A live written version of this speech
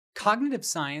Cognitive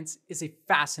science is a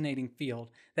fascinating field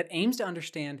that aims to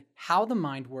understand how the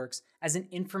mind works as an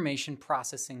information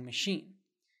processing machine.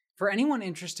 For anyone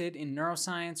interested in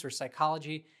neuroscience or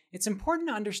psychology, it's important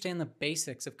to understand the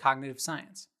basics of cognitive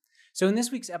science. So, in this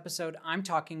week's episode, I'm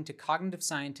talking to cognitive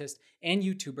scientist and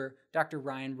YouTuber Dr.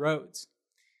 Ryan Rhodes.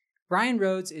 Ryan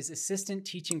Rhodes is assistant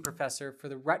teaching professor for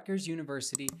the Rutgers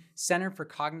University Center for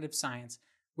Cognitive Science,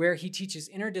 where he teaches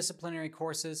interdisciplinary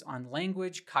courses on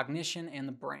language, cognition, and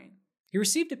the brain. He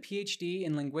received a PhD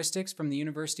in linguistics from the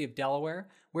University of Delaware,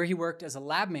 where he worked as a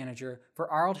lab manager for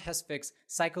Arnold Hesvic's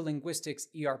Psycholinguistics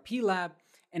ERP lab,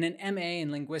 and an MA in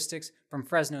linguistics from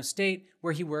Fresno State,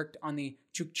 where he worked on the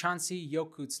Chukchansi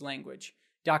Yakutsk language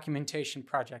documentation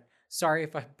project. Sorry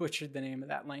if I butchered the name of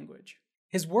that language.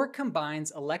 His work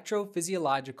combines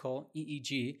electrophysiological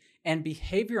EEG and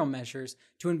behavioral measures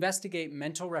to investigate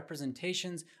mental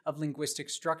representations of linguistic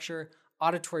structure,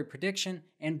 auditory prediction,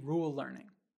 and rule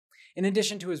learning. In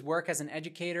addition to his work as an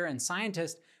educator and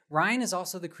scientist, Ryan is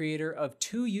also the creator of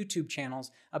 2 YouTube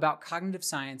channels about cognitive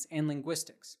science and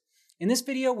linguistics. In this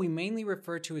video, we mainly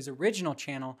refer to his original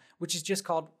channel, which is just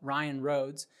called Ryan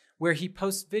Rhodes, where he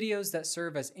posts videos that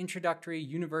serve as introductory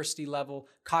university-level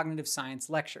cognitive science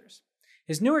lectures.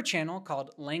 His newer channel,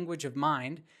 called Language of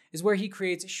Mind, is where he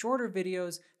creates shorter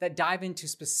videos that dive into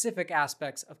specific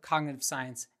aspects of cognitive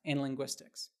science and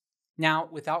linguistics. Now,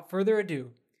 without further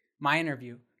ado, my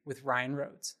interview with Ryan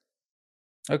Rhodes.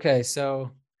 Okay,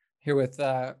 so here with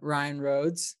Ryan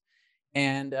Rhodes,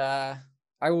 and I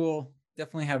will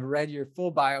definitely have read your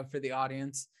full bio for the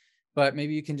audience, but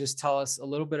maybe you can just tell us a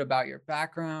little bit about your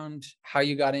background, how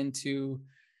you got into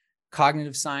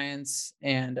cognitive science,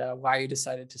 and why you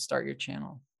decided to start your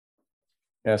channel.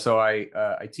 Yeah, so I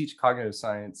teach cognitive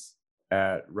science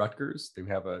at Rutgers. They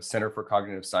have a Center for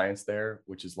Cognitive Science there,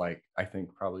 which is I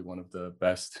think probably one of the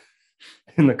best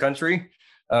in the country,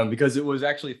 because it was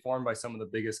actually formed by some of the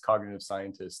biggest cognitive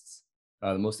scientists,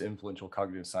 the most influential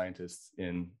cognitive scientists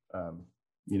in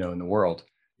the world.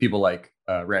 People like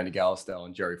Randy Gallistel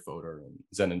and Jerry Fodor and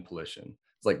Zenon Polishin.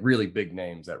 It's really big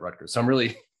names at Rutgers. So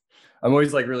I'm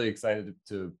always really excited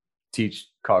to teach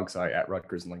cog sci at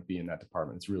Rutgers and be in that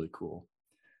department. It's really cool.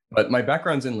 But my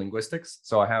background's in linguistics.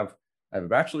 So I have a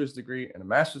bachelor's degree and a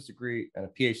master's degree and a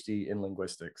PhD in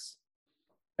linguistics.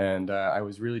 And I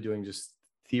was really doing just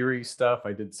theory stuff.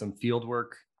 I did some field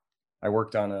work. I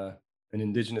worked on an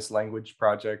indigenous language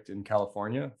project in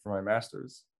California for my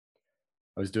master's.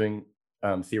 I was doing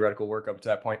theoretical work up to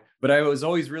that point, but I was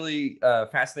always really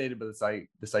fascinated by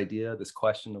this idea, this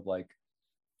question of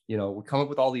we come up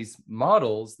with all these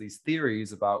models, these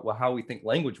theories about how we think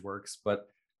language works, but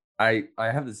I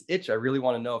have this itch. I really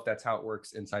want to know if that's how it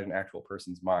works inside an actual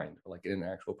person's mind, or in an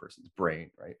actual person's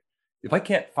brain, right? If I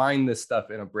can't find this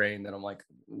stuff in a brain, then I'm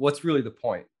what's really the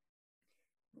point?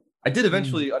 I did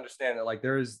eventually understand that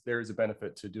there is a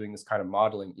benefit to doing this kind of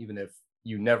modeling, even if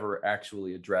you never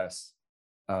actually address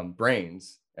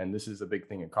brains. And this is a big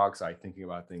thing in cog sci, thinking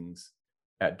about things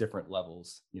at different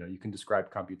levels. You can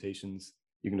describe computations,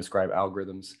 you can describe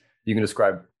algorithms, you can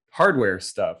describe hardware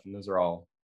stuff, and those are all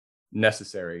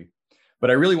necessary.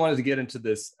 But I really wanted to get into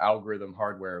this algorithm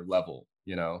hardware level,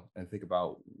 and think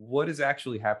about what is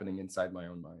actually happening inside my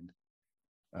own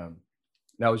mind.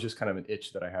 That was just kind of an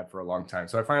itch that I had for a long time.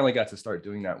 So I finally got to start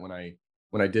doing that when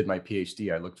I did my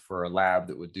PhD. I looked for a lab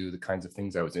that would do the kinds of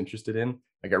things I was interested in.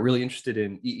 I got really interested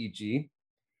in EEG.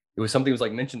 It was something that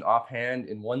was mentioned offhand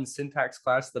in one syntax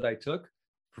class that I took.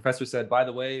 Professor said, by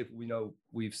the way,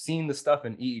 we've seen the stuff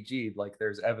in EEG,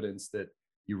 there's evidence that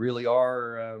you really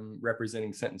are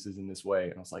representing sentences in this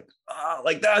way. And I was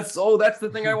that's the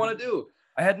thing I want to do.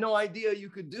 I had no idea you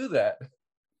could do that.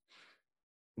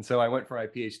 And so I went for my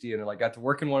PhD and I got to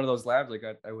work in one of those labs.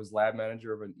 I was lab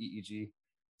manager of an EEG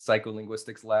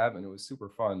psycholinguistics lab, and it was super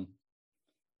fun.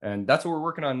 And that's what we're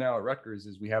working on now at Rutgers.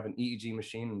 Is we have an EEG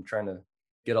machine, and I'm trying to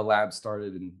get a lab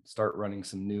started and start running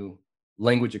some new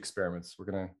language experiments. We're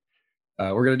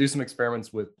gonna do some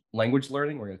experiments with language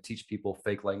learning. We're gonna teach people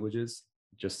fake languages,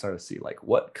 just sort of see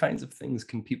what kinds of things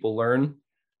can people learn,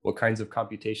 what kinds of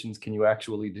computations can you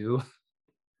actually do,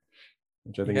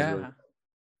 which I think is really.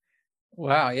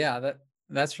 Wow, yeah,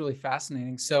 that's really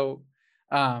fascinating. So,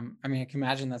 I can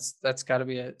imagine that's got to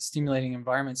be a stimulating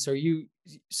environment. So, are you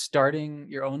starting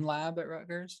your own lab at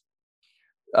Rutgers?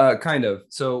 Kind of.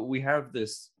 So we have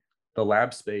the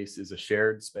lab space is a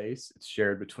shared space. It's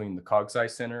shared between the Cog Sci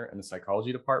Center and the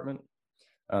psychology department.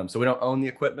 So we don't own the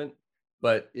equipment,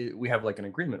 but we have an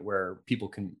agreement where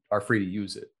people are free to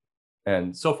use it.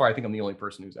 And so far, I think I'm the only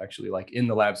person who's actually in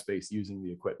the lab space using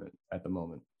the equipment at the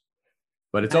moment.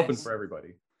 But it's open for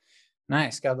everybody.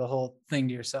 Nice. Got the whole thing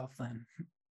to yourself then.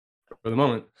 for the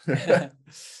moment.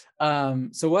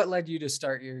 So what led you to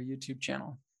start your YouTube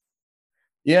channel?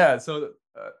 Yeah, so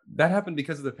that happened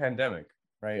because of the pandemic,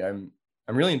 right? I'm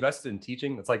really invested in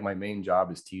teaching. That's like my main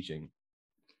job is teaching.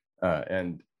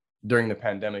 And during the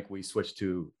pandemic, we switched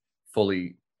to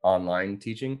fully online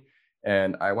teaching.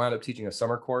 And I wound up teaching a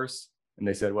summer course. And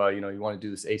they said, well, you want to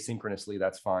do this asynchronously,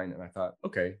 that's fine. And I thought,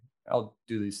 okay, I'll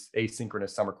do this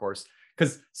asynchronous summer course.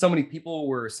 Because so many people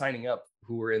were signing up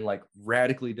who were in like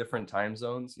radically different time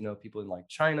zones, people in like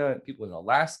China, people in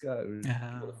Alaska,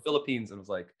 people in the Philippines. And it was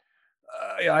like,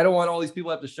 yeah, I don't want all these people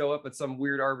to have to show up at some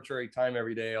weird arbitrary time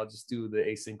every day. I'll just do the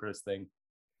asynchronous thing.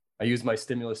 I used my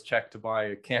stimulus check to buy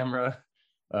a camera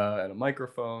and a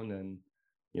microphone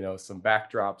and some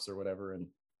backdrops or whatever,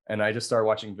 and I just started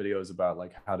watching videos about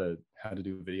like how to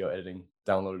do video editing.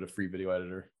 Downloaded a free video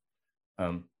editor.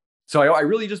 So I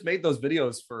really just made those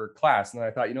videos for class, and then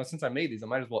I thought, since I made these, I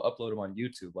might as well upload them on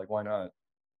YouTube. Like, why not?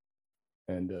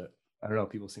 And I don't know,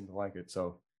 people seem to like it,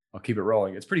 so I'll keep it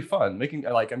rolling. It's pretty fun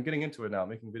I'm getting into it now.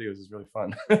 Making videos is really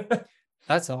fun.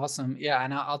 That's awesome. Yeah.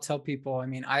 And I'll tell people, I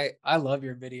mean, I love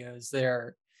your videos.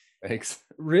 They're Thanks.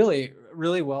 really,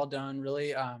 really well done.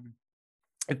 Really,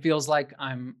 it feels like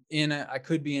I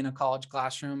could be in a college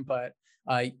classroom, but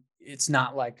it's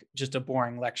not like just a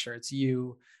boring lecture. It's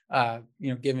giving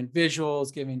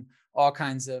visuals, giving all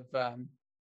kinds of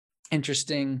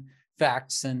interesting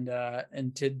facts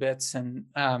and tidbits. And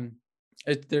I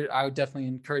would definitely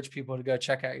encourage people to go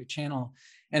check out your channel.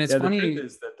 And it's funny. The truth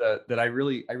is that I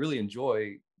really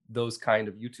enjoy those kind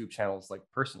of YouTube channels, like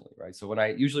personally, right? So when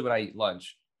I eat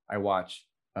lunch, I watch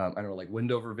I don't know, like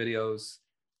Windover videos,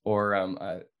 or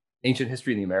Ancient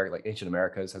History in the America, like Ancient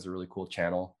Americas has a really cool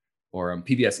channel, or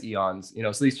PBS Eons.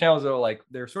 So these channels are like,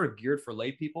 they're sort of geared for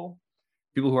lay people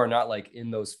who are not like in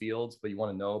those fields, but you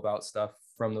want to know about stuff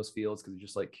from those fields because you're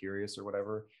just like curious or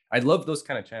whatever. I love those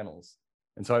kind of channels.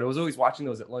 And so I was always watching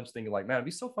those at lunch thinking like, man, it'd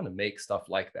be so fun to make stuff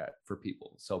like that for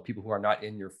people. So people who are not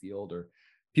in your field, or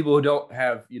people who don't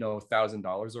have,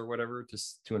 $1,000 or whatever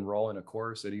to enroll in a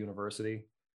course at a university.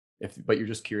 But you're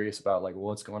just curious about like, well,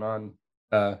 what's going on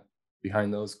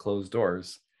behind those closed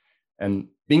doors, and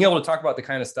being able to talk about the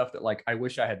kind of stuff that like I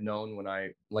wish I had known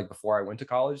before I went to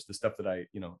college. The stuff that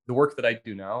the work that I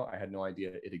do now, I had no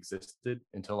idea it existed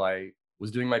until I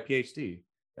was doing my PhD.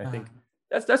 I think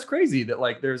that's crazy that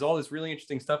like there's all this really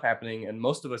interesting stuff happening, and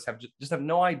most of us just have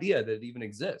no idea that it even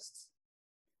exists.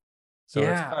 So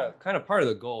that's kind of part of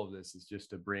the goal of this, is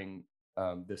just to bring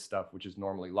this stuff, which is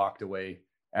normally locked away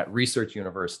at research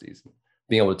universities,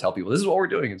 being able to tell people this is what we're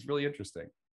doing. It's really interesting.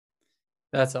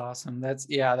 That's awesome. That's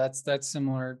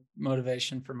similar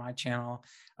motivation for my channel.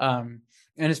 And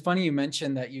it's funny you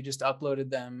mentioned that you just uploaded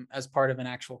them as part of an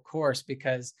actual course,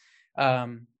 because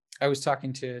I was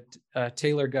talking to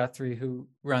Taylor Guthrie, who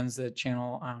runs the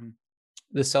channel,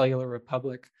 The Cellular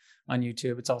Republic on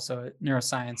YouTube. It's also a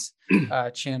neuroscience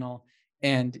channel.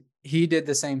 And he did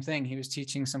the same thing. He was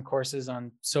teaching some courses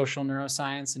on social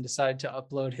neuroscience and decided to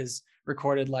upload his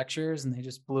recorded lectures, and they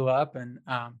just blew up. And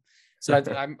so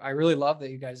I really love that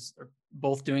you guys are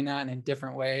both doing that, and in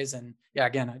different ways. And yeah,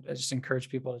 again, I just encourage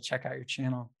people to check out your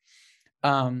channel.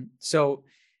 So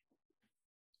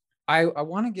I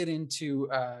want to get into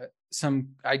some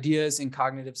ideas in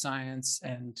cognitive science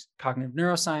and cognitive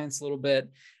neuroscience a little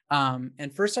bit.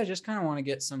 And first, I just kind of want to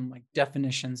get some like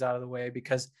definitions out of the way,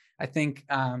 because I think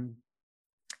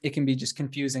it can be just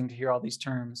confusing to hear all these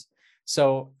terms.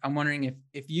 So I'm wondering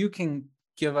if you can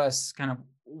give us kind of,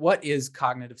 what is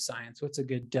cognitive science? What's a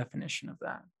good definition of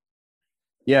that?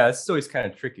 Yeah, it's always kind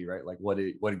of tricky, right? Like what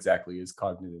exactly is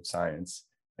cognitive science?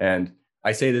 And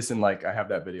I say this in like, I have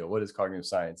that video, what is cognitive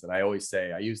science? And I always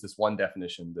say, I use this one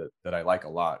definition that I like a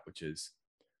lot, which is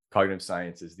cognitive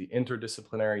science is the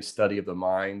interdisciplinary study of the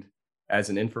mind as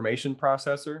an information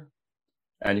processor.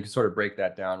 And you can sort of break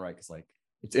that down, right? Because like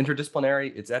it's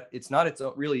interdisciplinary. It's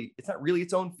not really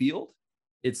its own field.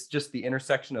 It's just the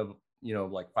intersection of,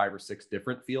 like 5 or 6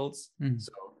 different fields.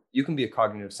 So you can be a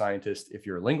cognitive scientist if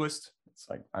you're a linguist. It's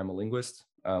like, I'm a linguist,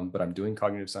 but I'm doing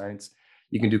cognitive science.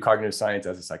 You can do cognitive science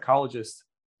as a psychologist,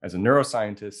 as a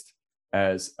neuroscientist,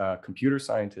 as a computer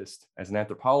scientist, as an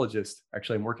anthropologist.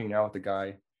 Actually, I'm working now with a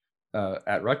guy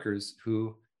at Rutgers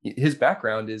who his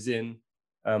background is in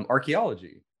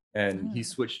archaeology, and he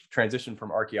transitioned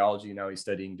from archaeology. Now he's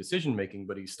studying decision making,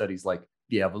 but he studies like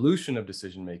the evolution of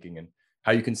decision making and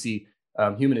how you can see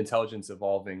human intelligence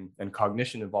evolving and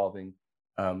cognition evolving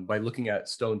by looking at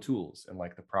stone tools and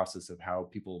like the process of how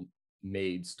people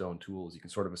made stone tools. You can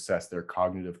sort of assess their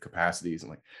cognitive capacities, and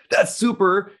like that's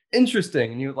super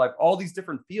interesting. And like all these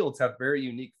different fields have very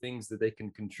unique things that they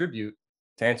can contribute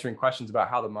to answering questions about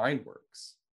how the mind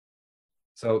works.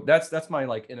 So that's my,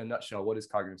 like, in a nutshell, what is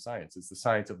cognitive science? It's the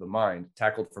science of the mind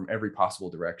tackled from every possible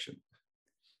direction.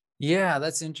 Yeah,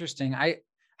 that's interesting.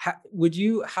 How would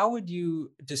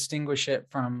you distinguish it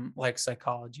from like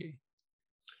psychology?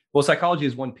 Well, psychology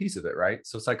is one piece of it, right?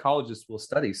 So psychologists will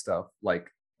study stuff like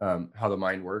how the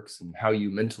mind works and how you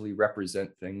mentally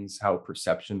represent things, how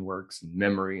perception works and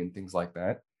memory and things like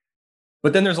that.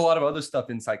 But then there's a lot of other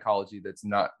stuff in psychology that's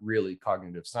not really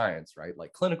cognitive science, right?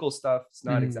 Like clinical stuff, it's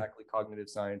not Mhm. exactly cognitive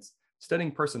science.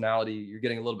 Studying personality, you're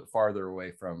getting a little bit farther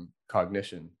away from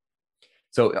cognition.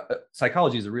 So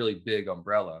psychology is a really big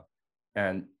umbrella,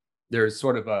 and there's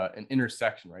sort of an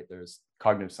intersection, right? There's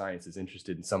cognitive science is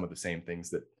interested in some of the same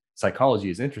things that psychology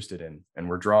is interested in, and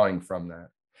we're drawing from that.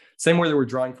 Same way that we're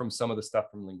drawing from some of the stuff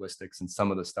from linguistics and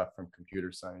some of the stuff from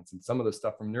computer science and some of the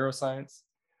stuff from neuroscience,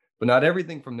 but not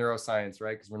everything from neuroscience,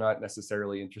 right? Because we're not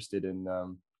necessarily interested in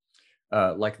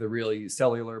like the really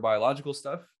cellular biological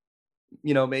stuff.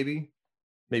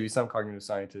 Maybe some cognitive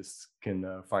scientists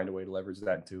can find a way to leverage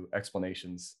that into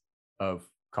explanations of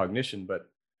cognition, but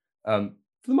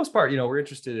for the most part, we're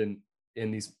interested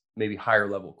in these maybe higher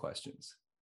level questions.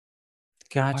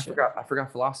 Oh, I Gotcha. forgot. I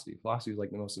forgot philosophy. Philosophy is like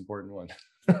the most important one.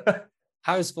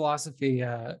 How does philosophy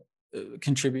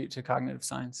contribute to cognitive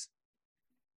science?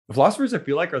 The philosophers, I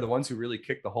feel like, are the ones who really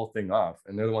kick the whole thing off,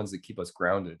 and they're the ones that keep us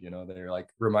grounded. They're like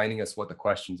reminding us what the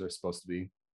questions are supposed to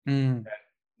be. Mm.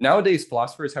 Nowadays,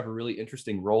 philosophers have a really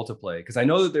interesting role to play, because I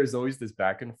know that there's always this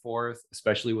back and forth,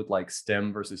 especially with like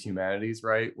STEM versus humanities,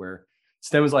 right? Where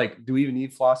STEM is like, do we even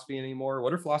need philosophy anymore?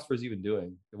 What are philosophers even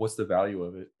doing? What's the value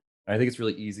of it? And I think it's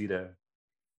really easy to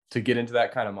get into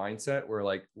that kind of mindset where,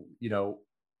 like, you know,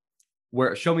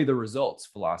 where show me the results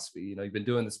philosophy. You've been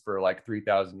doing this for like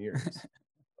 3,000 years.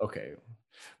 Okay.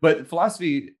 But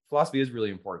philosophy is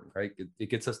really important, right? It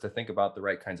gets us to think about the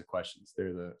right kinds of questions.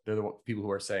 They're the people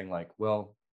who are saying, like,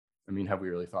 well, I mean, have we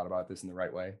really thought about this in the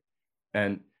right way?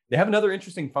 And they have another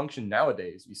interesting function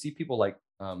nowadays. You see people like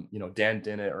Dan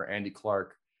Dennett or Andy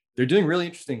Clark. They're doing really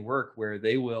interesting work where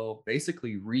they will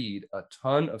basically read a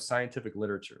ton of scientific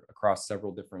literature across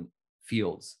several different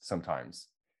fields sometimes,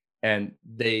 and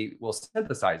they will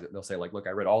synthesize it. They'll say, like, look,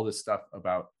 I read all this stuff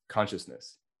about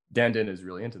consciousness. Dan Dennett is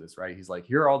really into this, right? He's like,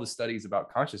 here are all the studies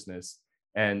about consciousness,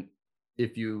 and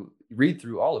if you read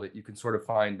through all of it, you can sort of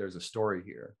find there's a story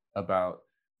here about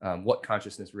what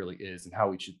consciousness really is and how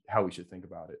we should think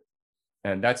about it.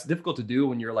 And that's difficult to do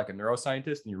when you're like a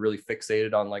neuroscientist and you're really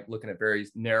fixated on like looking at very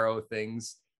narrow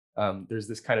things. There's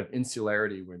this kind of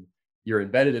insularity when you're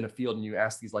embedded in a field and you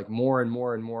ask these like more and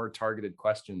more and more targeted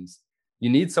questions. You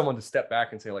need someone to step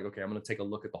back and say, like, okay, I'm going to take a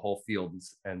look at the whole field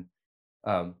and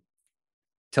um,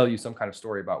 tell you some kind of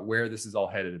story about where this is all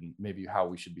headed and maybe how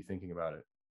we should be thinking about it.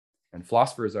 And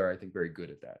philosophers are, I think, very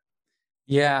good at that.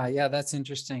 Yeah, yeah, that's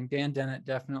interesting. Dan Dennett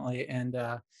definitely, and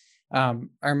I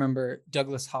remember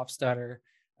Douglas Hofstadter,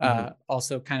 Mhm.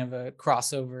 also kind of a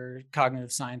crossover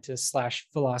cognitive scientist slash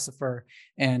philosopher,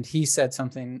 and he said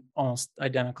something almost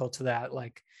identical to that.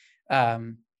 Like,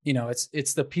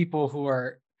 it's the people who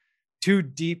are too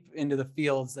deep into the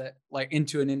fields that like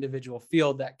into an individual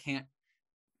field that can't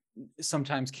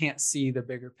see the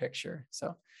bigger picture.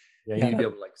 So Yeah, you yeah, need to be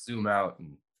able to like zoom out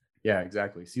and, yeah,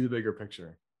 exactly, see the bigger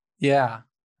picture. yeah,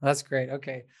 that's great.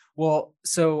 Okay. Well,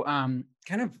 so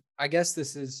kind of I guess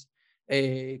this is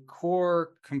a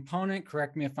core component,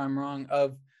 correct me if I'm wrong,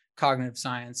 of cognitive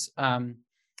science,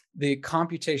 the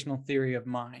computational theory of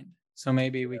mind. So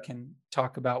maybe we can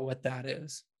talk about what that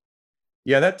is.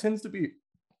 Yeah, that tends to be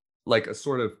like a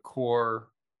sort of core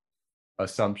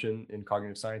assumption in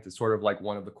cognitive science. It's sort of like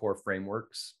one of the core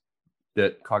frameworks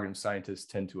that cognitive scientists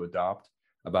tend to adopt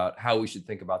about how we should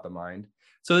think about the mind.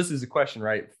 So this is a question,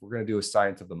 right? If we're going to do a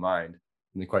science of the mind,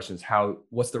 and the question is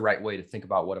what's the right way to think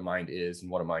about what a mind is and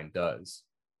what a mind does?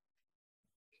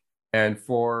 And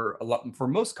for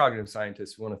most cognitive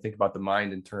scientists, we want to think about the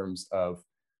mind in terms of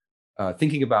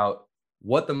thinking about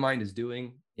what the mind is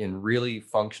doing in really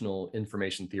functional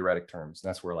information theoretic terms. And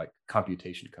that's where like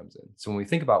computation comes in. So when we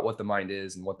think about what the mind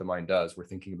is and what the mind does, we're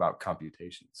thinking about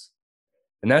computations.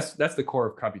 And that's the core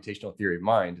of computational theory of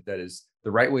mind. That is, the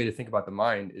right way to think about the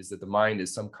mind is that the mind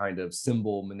is some kind of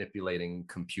symbol manipulating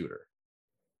computer,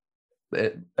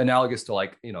 analogous to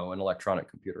like, an electronic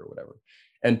computer or whatever.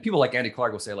 And people like Andy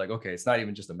Clark will say, like, okay, it's not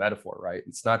even just a metaphor, right?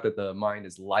 It's not that the mind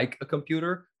is like a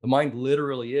computer. The mind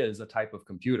literally is a type of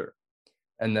computer.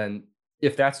 And then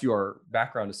if that's your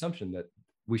background assumption that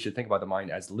we should think about the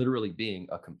mind as literally being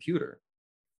a computer,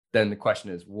 then the question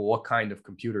is, well, what kind of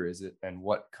computer is it and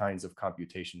what kinds of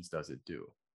computations does it do?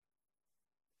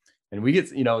 And we get,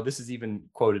 this is even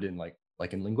quoted in like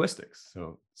in linguistics.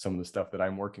 So some of the stuff that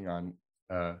I'm working on,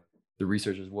 the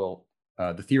researchers will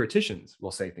The theoreticians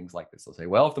will say things like this. They'll say,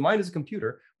 well, if the mind is a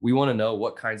computer, we want to know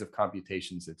what kinds of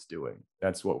computations it's doing.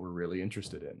 That's what we're really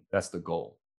interested in. That's the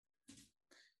goal.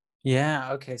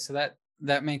 Yeah. Okay. So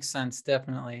that makes sense.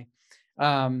 Definitely.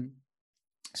 Um,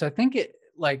 so I think it,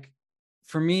 like,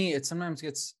 for me, it sometimes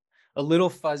gets a little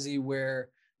fuzzy where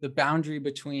the boundary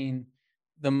between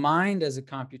the mind as a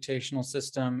computational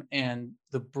system and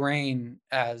the brain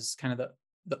as kind of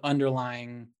the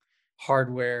underlying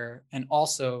hardware and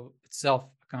also itself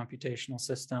a computational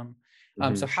system. So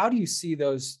Mhm. how do you see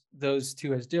those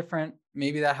two as different?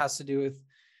 Maybe that has to do with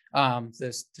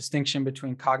this distinction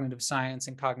between cognitive science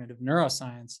and cognitive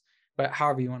neuroscience, but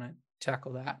however you want to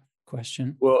tackle that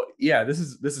question. Well, yeah, this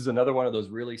is another one of those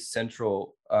really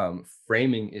central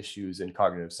framing issues in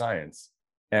cognitive science,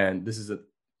 and this is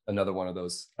another one of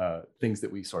those things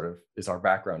that we sort of is our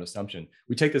background assumption.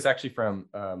 We take this actually from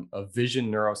a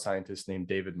vision neuroscientist named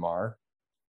David Marr,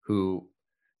 who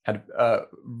had a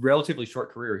relatively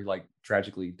short career. He like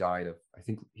tragically died of, I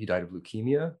think he died of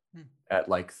leukemia Hmm. at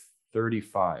like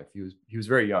 35. He was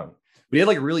very young, but he had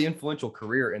like a really influential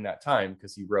career in that time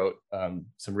because he wrote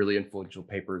some really influential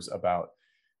papers about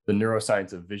the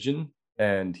neuroscience of vision,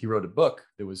 and he wrote a book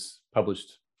that was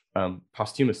published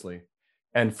posthumously.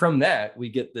 And from that, we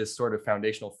get this sort of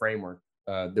foundational framework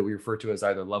that we refer to as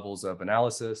either levels of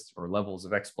analysis or levels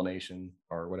of explanation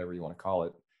or whatever you want to call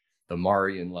it, the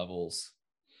Marian levels,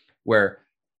 where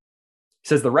he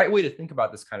says the right way to think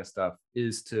about this kind of stuff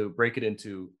is to break it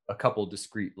into a couple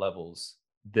discrete levels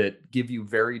that give you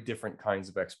very different kinds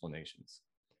of explanations.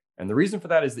 And the reason for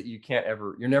that is that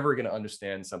you're never going to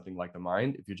understand something like the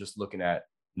mind if you're just looking at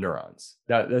neurons.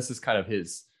 This is kind of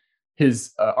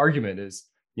his argument is,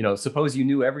 suppose you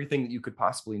knew everything that you could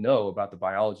possibly know about the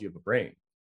biology of a brain.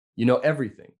 You know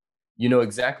everything. You know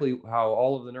exactly how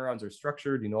all of the neurons are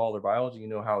structured. You know all their biology. You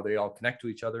know how they all connect to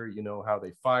each other. You know how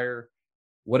they fire,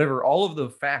 whatever all of the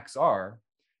facts are.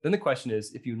 Then the question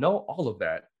is, if you know all of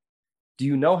that, do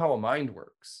you know how a mind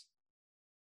works?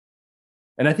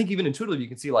 And I think even intuitively, you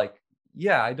can see like,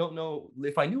 yeah, I don't know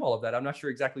if I knew all of that. I'm not sure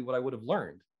exactly what I would have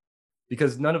learned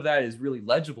because none of that is really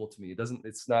legible to me.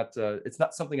 It's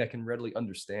not something I can readily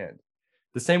understand.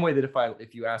 The same way that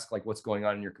if you ask like what's going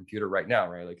on in your computer right now,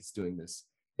 right? Like it's doing this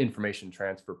information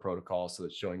transfer protocol. So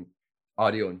it's showing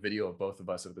audio and video of both of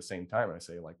us at the same time. And I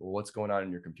say like, well, what's going on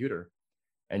in your computer?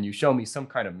 And you show me some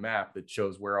kind of map that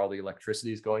shows where all the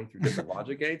electricity is going through different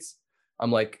logic gates.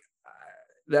 I'm like,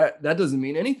 that doesn't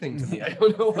mean anything to me. I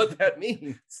don't know what that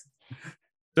means.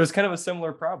 There's kind of a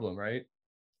similar problem, right?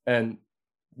 And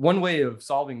one way of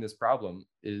solving this problem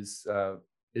is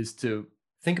to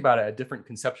think about it at different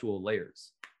conceptual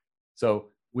layers.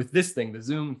 So with this thing, the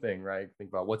Zoom thing, right? Think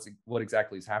about what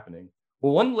exactly is happening.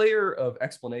 Well, one layer of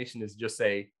explanation is just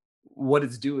say what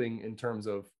it's doing in terms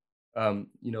of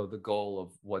the goal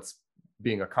of what's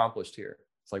being accomplished here.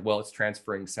 It's like, well, it's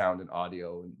transferring sound and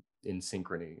audio in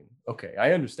synchrony. Okay,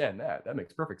 I understand that. That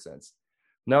makes perfect sense.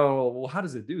 No, well, how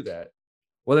does it do that?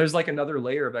 Well, there's like another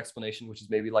layer of explanation, which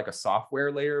is maybe like a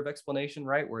software layer of explanation,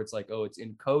 right? Where it's like, oh, it's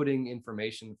encoding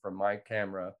information from my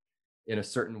camera in a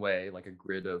certain way, like a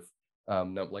grid of,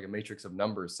 like a matrix of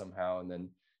numbers somehow, and then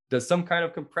does some kind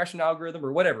of compression algorithm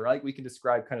or whatever. Like we can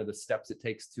describe kind of the steps it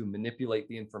takes to manipulate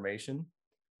the information.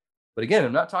 But again,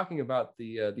 I'm not talking about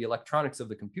the electronics of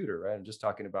the computer, right? I'm just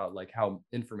talking about like how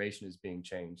information is being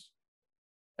changed.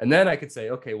 And then I could say,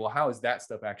 okay, well, how is that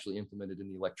stuff actually implemented in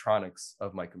the electronics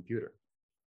of my computer?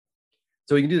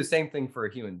 So we can do the same thing for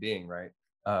a human being, right?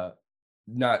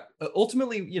 Not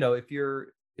ultimately, if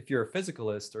you're a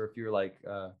physicalist or if you're like,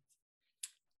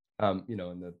 in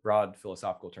the broad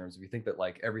philosophical terms, if you think that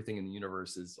like everything in the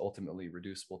universe is ultimately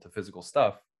reducible to physical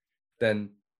stuff,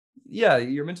 then yeah,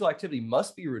 your mental activity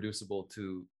must be reducible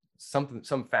to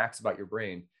some facts about your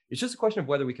brain. It's just a question of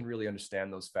whether we can really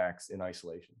understand those facts in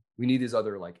isolation. We need these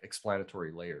other like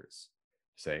explanatory layers.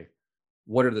 Say,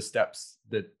 what are the steps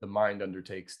that the mind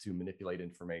undertakes to manipulate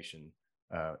information?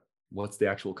 What's the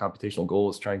actual computational goal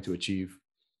it's trying to achieve?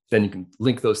 Then you can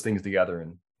link those things together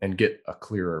and get a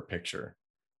clearer picture.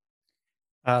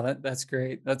 That's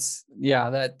great. That's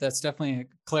definitely a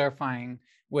clarifying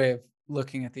way of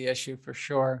looking at the issue for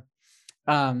sure.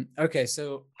 Okay,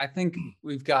 so I think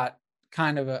we've got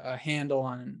kind of a handle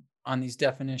on these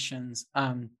definitions.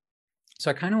 So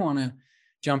I kind of want to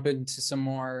jump into some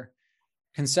more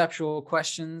conceptual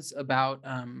questions about,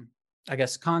 I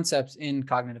guess, concepts in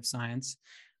cognitive science,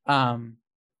 to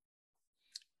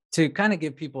kind of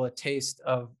give people a taste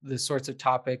of the sorts of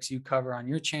topics you cover on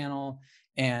your channel.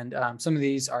 And some of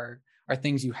these are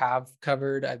things you have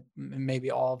covered,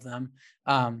 maybe all of them.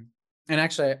 And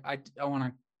actually, I want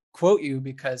to quote you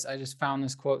because I just found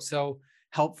this quote so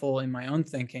helpful in my own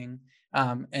thinking.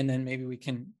 And then maybe we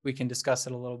can discuss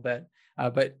it a little bit.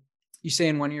 But you say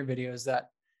in one of your videos that,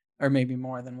 or maybe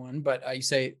more than one, but you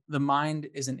say the mind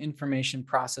is an information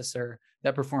processor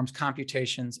that performs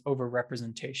computations over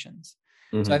representations.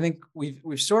 So I Mhm. think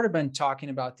we've sort of been talking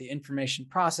about the information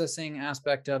processing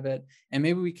aspect of it, and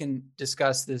maybe we can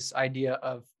discuss this idea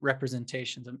of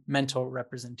representations, of mental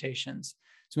representations.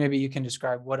 So maybe you can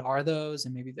describe what are those,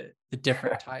 and maybe the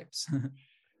different types.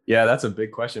 Yeah, that's a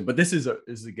big question. But this is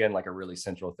again like a really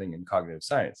central thing in cognitive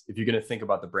science. If you're going to think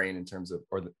about the brain in terms of,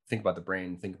 think about the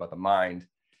brain, think about the mind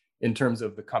in terms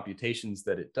of the computations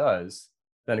that it does,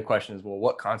 then the question is, well,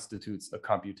 what constitutes a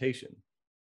computation?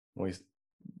 Well,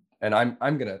 and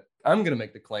I'm gonna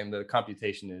make the claim that a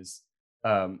computation is,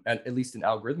 at least in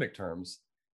algorithmic terms,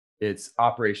 it's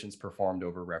operations performed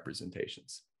over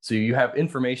representations. So you have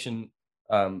information.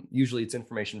 Usually, it's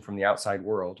information from the outside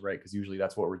world, right? Because usually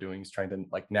that's what we're doing, is trying to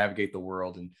like navigate the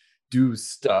world and do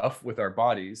stuff with our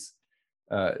bodies.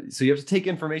 So you have to take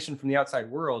information from the outside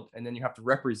world, and then you have to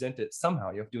represent it somehow.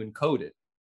 You have to encode it.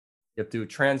 You have to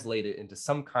translate it into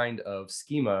some kind of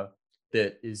schema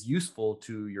that is useful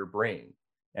to your brain,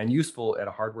 and useful at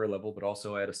a hardware level, but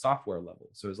also at a software level.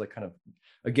 So it's like kind of,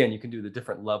 again, you can do the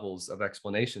different levels of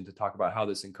explanation to talk about how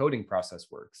this encoding process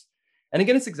works. And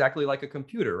again, it's exactly like a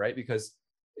computer, right? Because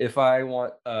if I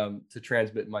want to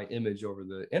transmit my image over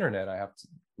the internet, I have to,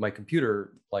 my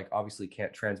computer, like, obviously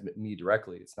can't transmit me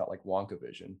directly. It's not like Wonka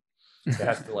vision. It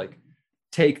has to like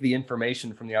take the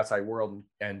information from the outside world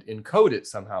and encode it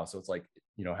somehow. So it's like,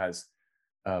 has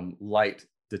light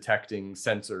detecting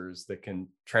sensors that can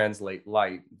translate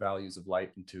values of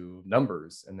light into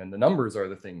numbers. And then the numbers are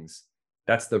the things,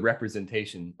 that's the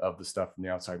representation of the stuff from the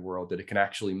outside world that it can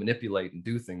actually manipulate and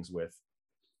do things with.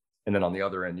 And then on the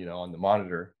other end, on the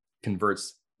monitor,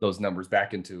 converts those numbers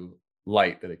back into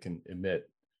light that it can emit.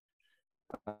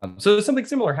 So there's something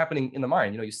similar happening in the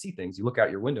mind. You see things, you look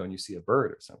out your window and you see a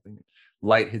bird or something.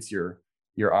 Light hits your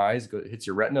eyes, hits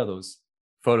your retina, those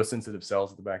photosensitive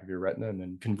cells at the back of your retina, and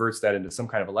then converts that into some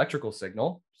kind of electrical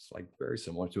signal. It's like very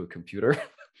similar to a computer.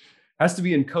 Has to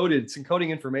be encoded. It's encoding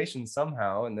information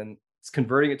somehow, and then it's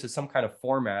converting it to some kind of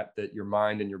format that your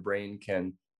mind and your brain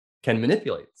can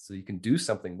manipulate, so you can do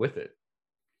something with it.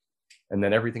 And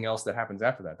then everything else that happens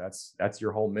after that, that's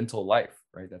your whole mental life,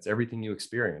 right? That's everything you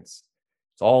experience.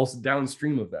 It's all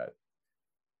downstream of that.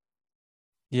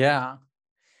 Yeah.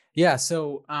 Yeah.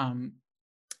 So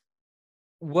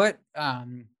what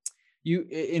you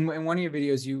in one of your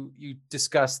videos you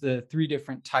discuss the three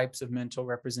different types of mental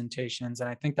representations, and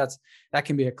I think that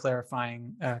can be a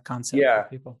clarifying concept for Yeah.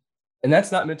 people. And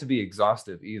that's not meant to be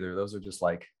exhaustive either. Those are just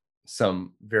like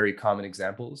some very common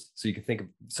examples. So you can think of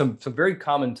some very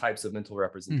common types of mental Mm.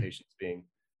 representations being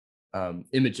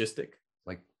imagistic,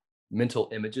 like mental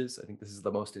images. I think this is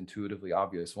the most intuitively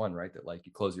obvious one, right? That like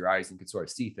you close your eyes and you can sort of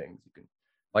see things. You can,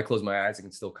 if I close my eyes, I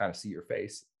can still kind of see your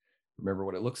face, remember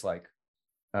what it looks like.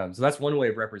 So that's one way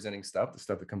of representing stuff, the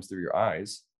stuff that comes through your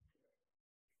eyes.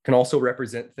 Can also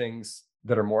represent things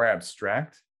that are more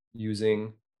abstract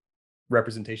using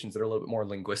representations that are a little bit more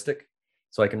linguistic.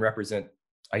 So I can represent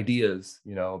ideas,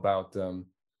 about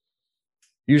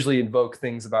usually invoke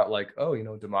things about like, oh,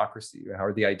 democracy, how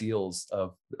are the ideals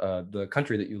of the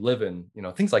country that you live in,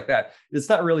 things like that. It's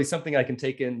not really something I can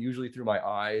take in usually through my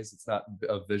eyes. It's not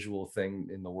a visual thing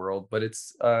in the world, but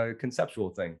it's a conceptual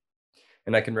thing.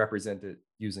 And I can represent it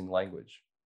using language.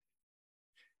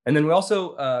 And then we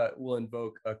also will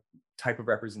invoke a type of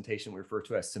representation we refer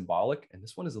to as symbolic. And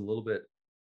this one is a little bit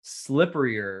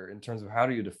slipperier in terms of how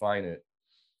do you define it.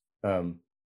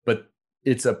 But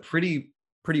it's a pretty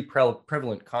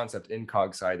prevalent concept in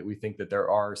CogSci that we think that there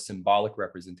are symbolic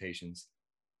representations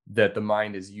that the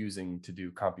mind is using to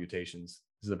do computations.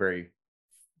 This is a very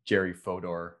Jerry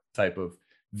Fodor type of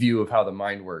view of how the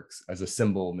mind works as a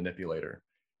symbol manipulator.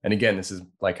 And again, this is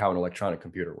like how an electronic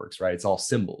computer works, right? It's all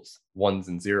symbols, ones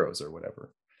and zeros or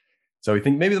whatever. So we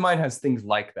think maybe the mind has things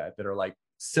like that are like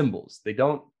symbols. They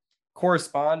don't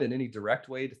correspond in any direct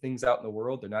way to things out in the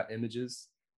world. They're not images.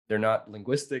 They're not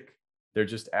linguistic. They're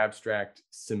just abstract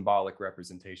symbolic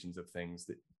representations of things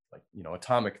that, like,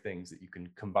 atomic things that you can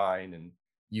combine and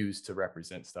use to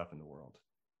represent stuff in the world.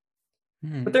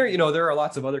 But Mm. there are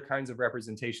lots of other kinds of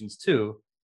representations too,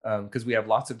 because we have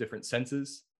lots of different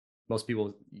senses. Most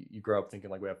people, you grow up thinking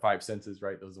like we have 5 senses,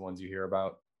 right? Those are the ones you hear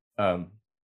about. 5,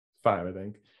 I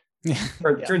think.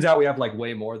 Yeah. Turns out we have like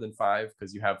way more than 5,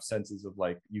 because you have senses of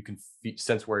like, you can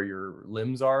sense where your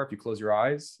limbs are if you close your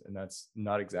eyes, and that's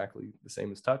not exactly the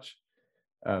same as touch.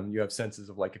 You have senses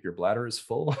of like if your bladder is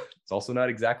full, it's also not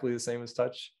exactly the same as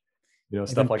touch.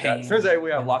 Stuff Even like that. It turns pain. out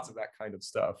we have Yeah. lots of that kind of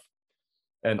stuff.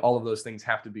 And all of those things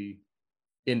have to be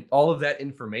in all of that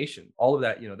information, all of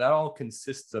that, that all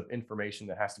consists of information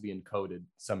that has to be encoded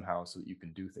somehow so that you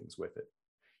can do things with it.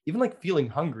 Even like feeling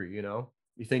hungry,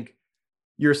 you think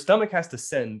your stomach has to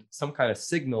send some kind of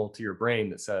signal to your brain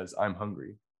that says, I'm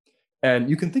hungry. And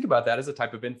you can think about that as a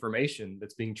type of information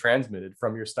that's being transmitted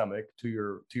from your stomach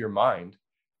to your mind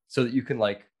so that you can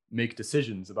like make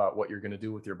decisions about what you're going to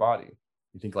do with your body.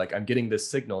 You think like, I'm getting this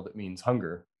signal that means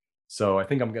hunger. So I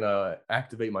think I'm going to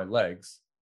activate my legs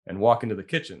and walk into the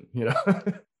kitchen,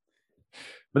 But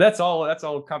that's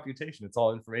all computation. It's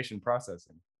all information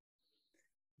processing.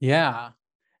 Yeah.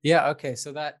 Yeah. Okay.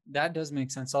 So that does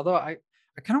make sense. Although I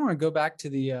kind of want to go back to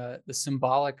the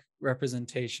symbolic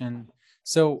representation.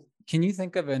 So can you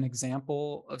think of an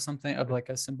example of something of like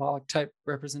a symbolic type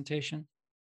representation?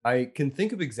 I can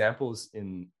think of examples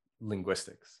in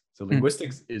linguistics. So Mm.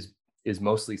 linguistics is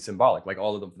mostly symbolic. Like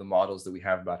all of the models that we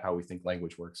have about how we think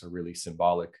language works are really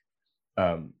symbolic.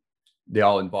 They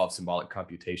all involve symbolic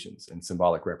computations and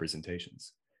symbolic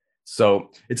representations.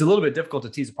 So it's a little bit difficult to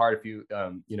tease apart if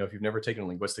if you've never taken a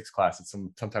linguistics class. It's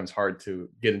sometimes hard to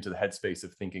get into the headspace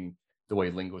of thinking the way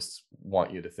linguists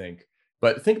want you to think.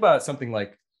 But think about something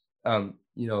like,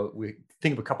 we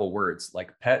think of a couple of words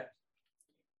like pet,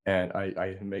 and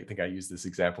I think I used this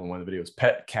example in one of the videos: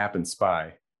 pet, cap, and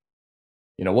spy.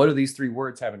 What do these three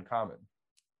words have in common?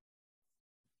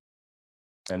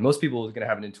 And most people are going to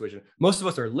have an intuition. Most of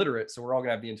us are literate, so we're all going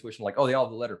to have the intuition like, oh, they all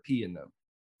have the letter P in them.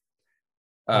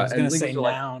 I was going to say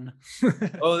noun.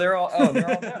 Like, they're all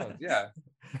nouns. Yeah.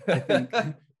 I think,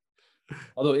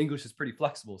 although English is pretty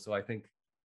flexible, so I think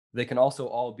they can also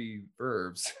all be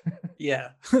verbs. Yeah.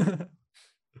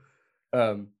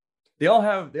 We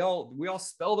all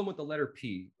spell them with the letter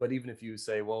P, but even if you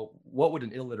say, well, what would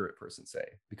an illiterate person say?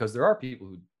 Because there are people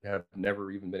who have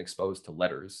never even been exposed to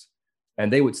letters,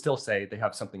 and they would still say they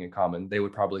have something in common. They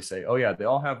would probably say, oh yeah, they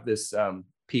all have this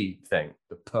P thing,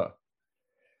 the P.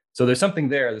 So there's something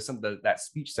there. There's that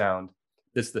speech sound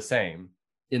that's the same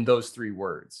in those three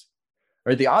words.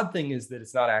 Right? The odd thing is that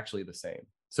it's not actually the same.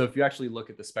 So if you actually look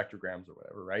at the spectrograms or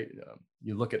whatever, right?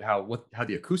 You look at how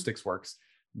the acoustics works.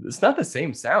 It's not the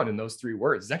same sound in those three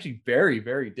words. It's actually very,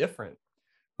 very different.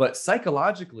 But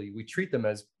psychologically, we treat them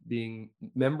as being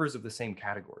members of the same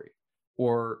category.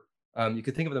 Or you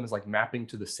could think of them as like mapping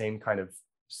to the same kind of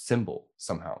symbol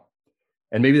somehow.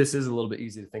 And maybe this is a little bit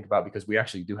easy to think about because we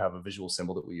actually do have a visual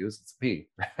symbol that we use. It's a P.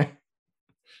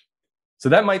 So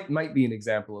that might be an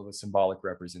example of a symbolic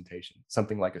representation,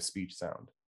 something like a speech sound.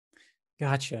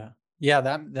 Gotcha. Yeah,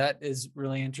 that is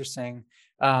really interesting.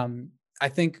 I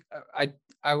think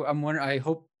I'm wondering, I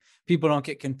hope people don't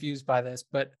get confused by this,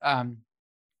 but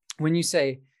when you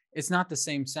say it's not the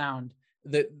same sound,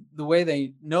 the way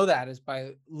they know that is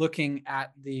by looking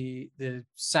at the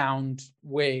sound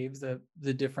waves,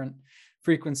 the different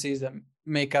frequencies that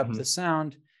make up the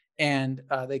sound, and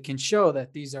they can show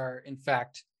that these are in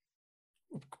fact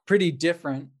pretty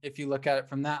different if you look at it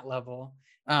from that level.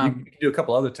 You can do a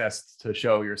couple other tests to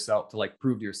show yourself, to like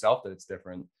prove to yourself that it's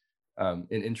different. In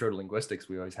intro to linguistics,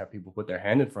 we always have people put their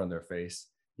hand in front of their face,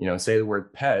 say the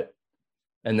word pet,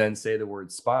 and then say the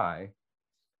word spy.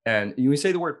 And you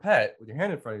say the word pet with your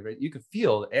hand in front of you, you can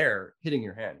feel the air hitting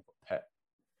your hand, pet.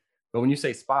 But when you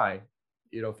say spy,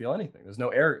 you don't feel anything. There's no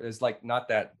air. There's like not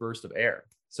that burst of air.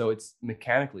 So it's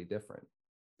mechanically different.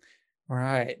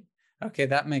 Right. Okay,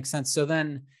 that makes sense. So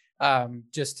then,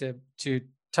 just to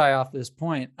tie off this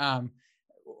point,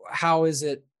 how is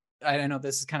it? I know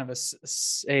this is kind of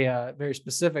a very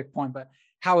specific point, but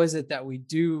how is it that we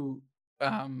do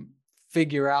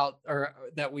figure out, or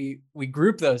that we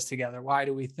group those together? Why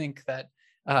do we think that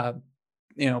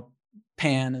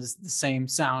pan is the same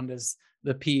sound as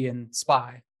the P in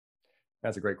spy?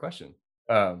 That's a great question.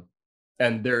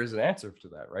 And there is an answer to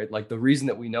that, right? Like the reason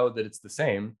that we know that it's the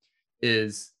same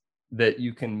is that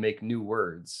you can make new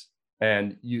words,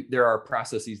 and there are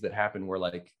processes that happen where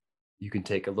like you can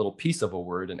take a little piece of a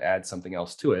word and add something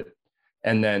else to it,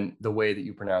 and then the way that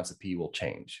you pronounce a P will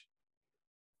change.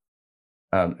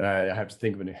 I have to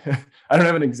think of I don't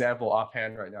have an example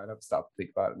offhand right now. I'd have to stop and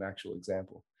think about an actual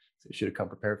example. So you should have come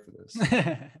prepared for this.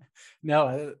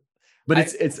 No, but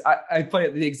I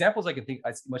play the examples. I can think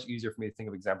it's much easier for me to think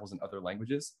of examples in other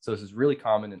languages. So this is really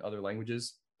common in other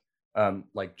languages,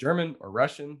 like German or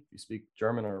Russian. If you speak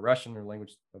German or Russian or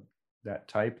language of that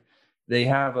type, they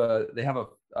have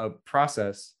a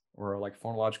process or like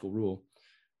phonological rule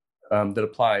that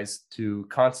applies to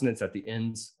consonants at the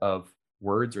ends of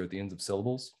words or at the ends of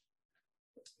syllables.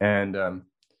 And so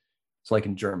like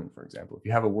in German, for example, if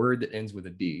you have a word that ends with a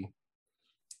D,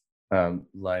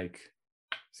 like,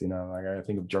 see, now I gotta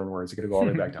think of German words. I gotta go all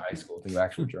the way back to high school, think of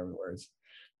actual German words.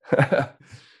 uh,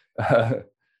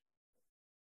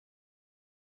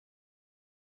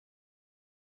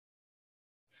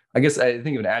 I guess I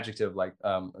think of an adjective like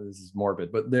this is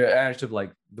morbid, but the adjective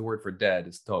like the word for dead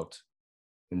is tot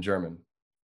in German.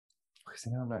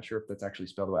 I'm not sure if that's actually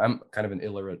spelled the way. I'm kind of an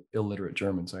illiterate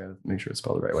German, so I gotta make sure it's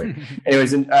spelled the right way.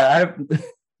 Anyways, and I have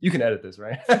you can edit this,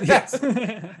 right? Yes.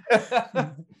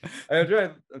 I'm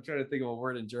trying to think of a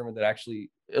word in German that actually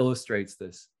illustrates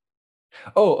this.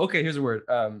 Oh, okay. Here's a word.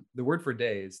 The word for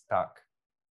day is Tag,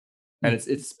 and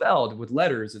it's spelled with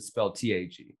letters. It's spelled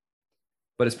T-A-G,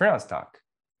 but it's pronounced Tag.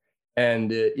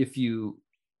 And we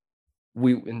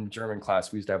in German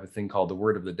class we used to have a thing called the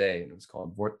word of the day, and it was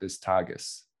called Wort des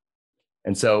Tages.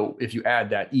 And so if you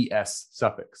add that es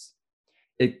suffix,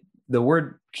 the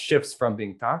word shifts from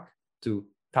being Tag to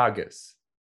Tages,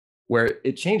 where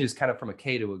it changes kind of from a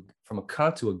k to from a k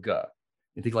to a g.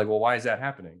 You think like, well, why is that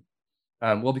happening?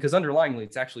 Well, because underlyingly,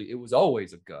 it was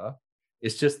always a g.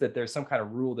 It's just that there's some kind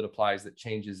of rule that applies that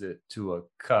changes it to a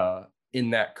k in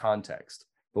that context.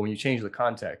 But when you change the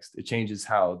context, it changes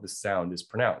how the sound is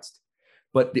pronounced.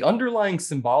 But the underlying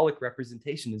symbolic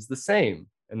representation is the same.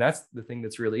 And that's the thing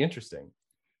that's really interesting.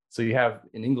 So you have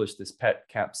in English this pet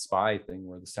cap spy thing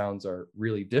where the sounds are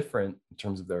really different in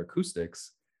terms of their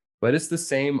acoustics, but it's the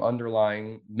same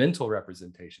underlying mental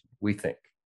representation, we think.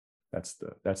 That's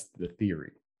the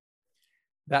theory.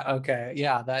 Okay.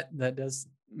 Yeah, that does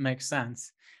make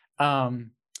sense. All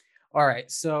right.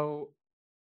 So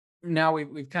now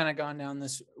we've kind of gone down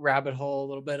this rabbit hole, a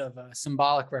little bit of a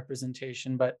symbolic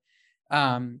representation, but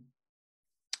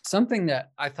something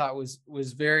that I thought was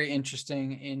very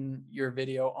interesting in your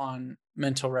video on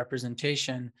mental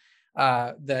representation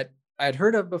that I'd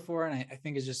heard of before, and I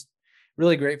think is just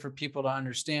really great for people to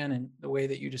understand, and the way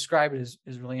that you describe it is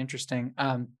really interesting.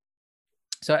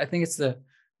 So I think it's the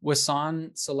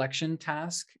Wasson selection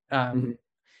task, and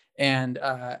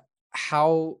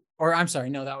how, or I'm sorry,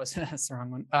 no, that's the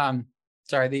wrong one.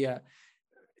 Sorry, that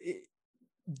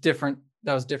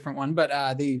was a different one,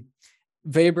 but the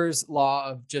Weber's law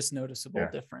of just noticeable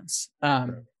difference.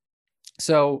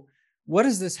 So what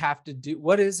does this have to do?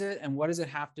 What is it? And what does it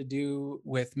have to do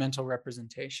with mental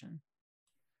representation?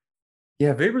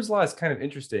 Yeah, Weber's law is kind of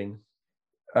interesting.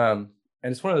 And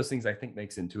it's one of those things I think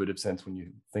makes intuitive sense when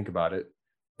you think about it.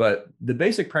 But the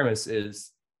basic premise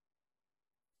is,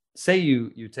 say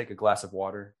you take a glass of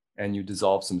water and you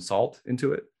dissolve some salt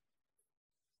into it.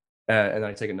 And then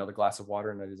I take another glass of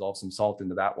water and I dissolve some salt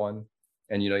into that one.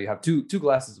 And you have two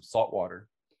glasses of salt water,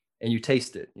 and you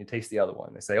taste it. You taste the other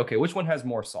one. They say, okay, which one has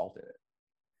more salt in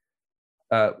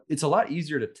it? It's a lot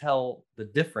easier to tell the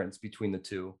difference between the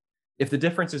two if the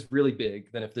difference is really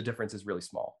big than if the difference is really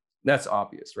small. That's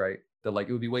obvious, right? That like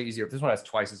it would be way easier if this one has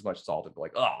twice as much salt. It'd be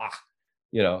like,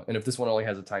 and if this one only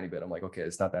has a tiny bit, I'm like, okay,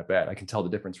 it's not that bad. I can tell the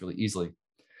difference really easily.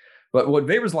 But what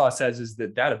Weber's law says is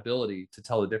that ability to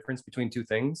tell the difference between two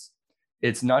things,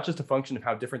 it's not just a function of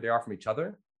how different they are from each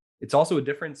other. It's also a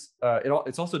difference.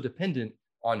 It's also dependent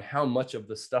on how much of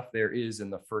the stuff there is in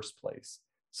the first place.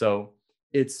 So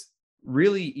it's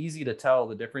really easy to tell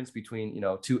the difference between,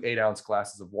 two 8-ounce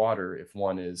glasses of water if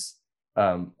one is,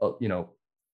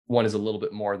 one is a little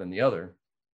bit more than the other.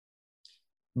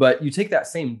 But you take that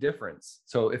same difference.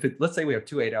 So let's say we have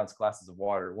two 8-ounce glasses of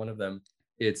water, one of them,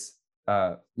 it's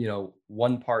 1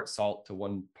 part salt to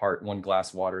 1 glass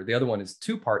of water. The other one is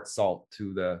 2 parts salt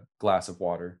to the glass of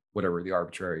water, whatever the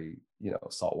arbitrary,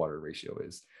 salt water ratio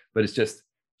is. But it's just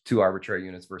 2 arbitrary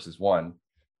units versus 1.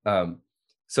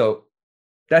 So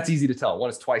that's easy to tell. One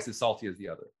is twice as salty as the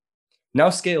other. Now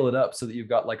scale it up so that you've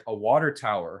got like a water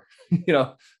tower,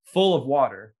 full of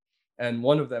water, and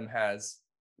one of them has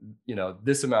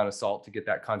this amount of salt to get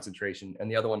that concentration,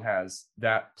 and the other one has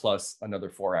that plus another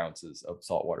 4 ounces of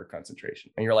salt water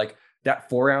concentration. And you're like, that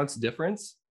 4-ounce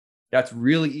difference, that's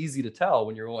really easy to tell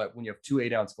when you have 2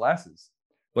 8-ounce glasses.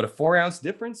 But a 4-ounce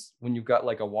difference when you've got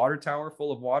like a water tower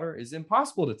full of water is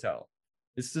impossible to tell.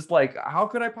 It's just like, how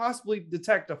could I possibly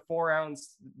detect a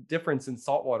 4-ounce difference in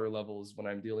saltwater levels when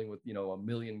I'm dealing with, 1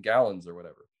 million gallons or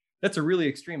whatever? That's a really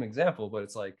extreme example, but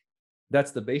it's like,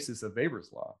 that's the basis of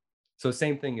Weber's law. So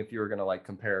same thing if you were going to like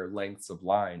compare lengths of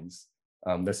lines.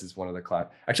 This is one of the class.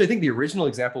 Actually, I think the original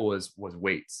example was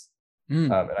weights.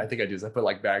 And I think I put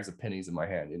like bags of pennies in my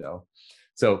hand,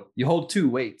 So you hold 2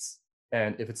 weights,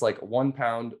 and if it's like 1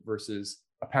 pound versus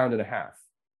 1.5 pounds,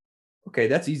 okay,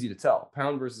 that's easy to tell.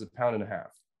 Pound versus 1.5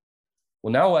 pounds.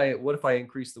 Well, now what if I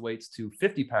increase the weights to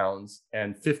 50 pounds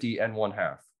and 50 and 1/2?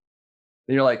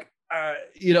 Then you're like,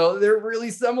 they're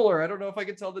really similar. I don't know if I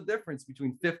can tell the difference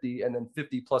between 50 and then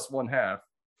 50 plus 1/2,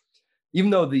 even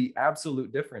though the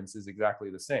absolute difference is exactly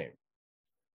the same.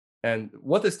 And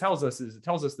what this tells us is it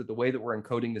tells us that the way that we're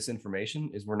encoding this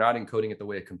information is we're not encoding it the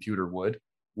way a computer would,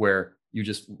 where you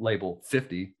just label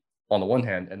 50 on the one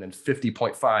hand and then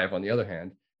 50.5 on the other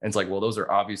hand. And it's like, well, those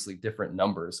are obviously different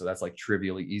numbers. So that's like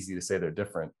trivially easy to say they're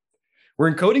different.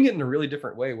 We're encoding it in a really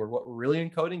different way, where what we're really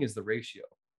encoding is the ratio.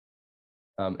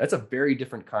 That's a very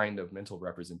different kind of mental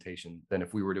representation than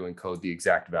if we were to encode the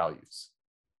exact values.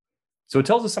 So it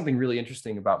tells us something really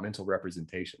interesting about mental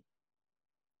representation.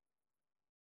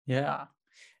 Yeah.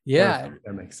 Yeah.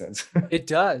 That makes sense. It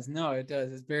does. No, it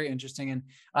does. It's very interesting.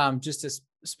 And just a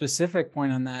specific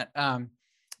point on that,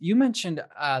 you mentioned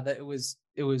that was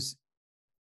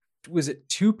it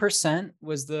 2%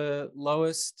 was the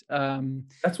lowest?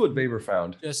 That's what Weber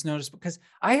found. Just noticed, because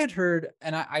I had heard,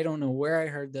 and I don't know where I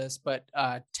heard this, but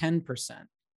 10%.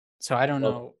 So I don't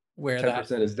know where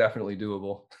 10% is definitely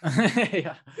doable.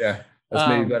 Yeah. Yeah. That's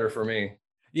maybe better for me.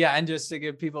 Yeah, and just to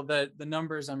give people the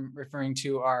numbers I'm referring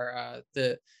to are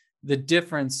the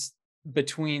difference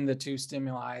between the two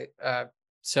stimuli.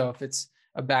 So if it's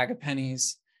a bag of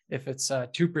pennies, if it's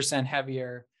 2%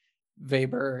 heavier,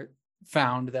 Weber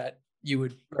found that you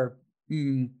would, or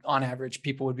on average,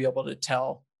 people would be able to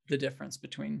tell the difference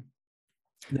between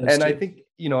those and two.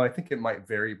 I think it might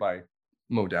vary by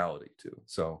modality too.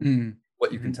 So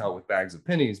what you can tell with bags of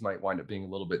pennies might wind up being a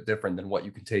little bit different than what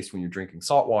you can taste when you're drinking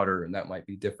salt water, and that might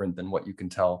be different than what you can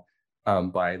tell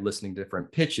by listening to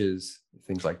different pitches,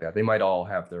 things like that. They might all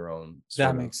have their own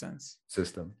that makes sense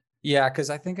system. Yeah,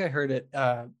 because I think I heard it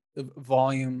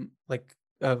volume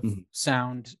of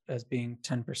sound as being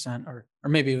 10%, or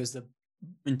maybe it was the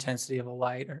intensity of a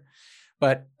light,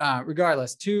 but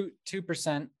regardless,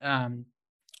 2%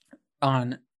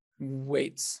 on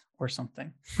weights or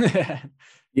something.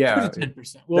 Yeah,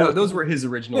 10%. Well, those were his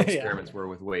original experiments. Were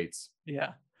with weights.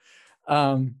 Yeah.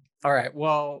 All right.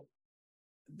 Well,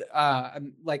 I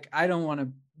don't want to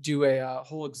do a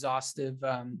whole exhaustive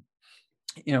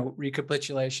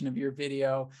recapitulation of your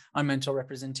video on mental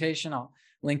representation. I'll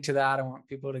link to that. I want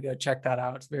people to go check that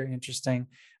out. It's very interesting.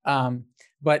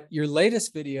 But your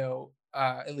latest video,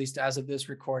 at least as of this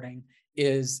recording,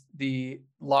 is the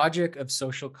logic of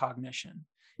social cognition.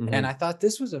 And I thought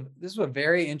this was a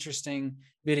very interesting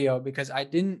video, because I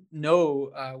didn't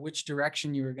know which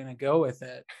direction you were going to go with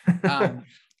it.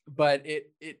 But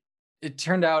it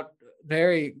turned out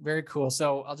very, very cool.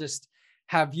 So I'll just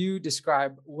have you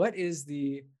describe what is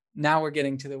now we're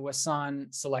getting to the Wasson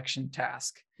selection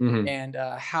task, and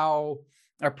how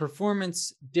our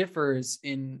performance differs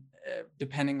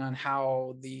depending on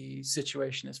how the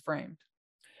situation is framed.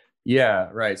 Yeah,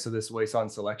 right. So this Wasson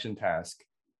selection task,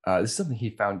 this is something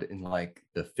he found in like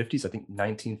the 50s, I think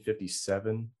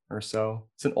 1957 or so.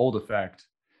 It's an old effect.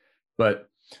 But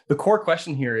the core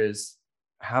question here is,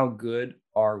 how good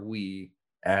are we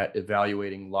at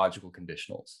evaluating logical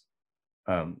conditionals?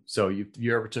 So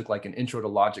you ever took like an intro to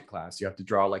logic class, you have to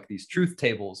draw like these truth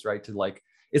tables, right?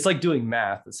 It's like doing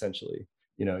math, essentially.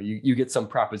 You get some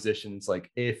propositions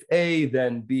like if A,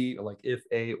 then B, or like if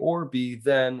A or B,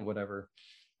 then whatever.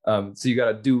 So you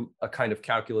got to do a kind of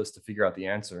calculus to figure out the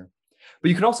answer. But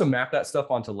you can also map that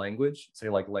stuff onto language. Say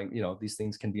like, these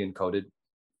things can be encoded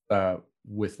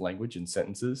with language in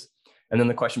sentences. And then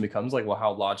the question becomes like, well,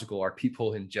 how logical are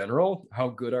people in general? How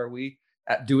good are we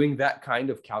at doing that kind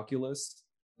of calculus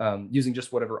using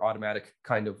just whatever automatic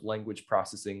kind of language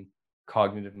processing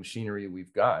cognitive machinery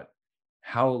we've got?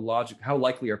 How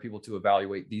likely are people to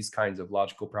evaluate these kinds of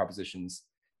logical propositions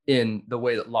in the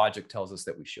way that logic tells us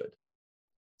that we should?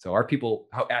 So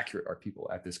how accurate are people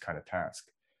at this kind of task?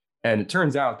 And it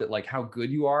turns out that like how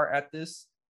good you are at this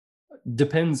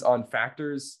depends on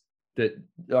factors that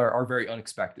are very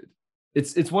unexpected.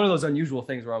 It's one of those unusual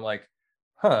things where I'm like,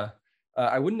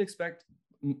 I wouldn't expect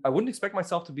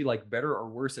myself to be like better or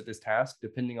worse at this task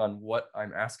depending on what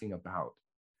I'm asking about.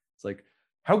 It's like,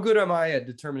 how good am I at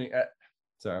determining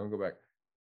sorry, I'm gonna go back.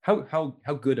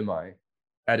 How good am I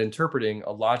at interpreting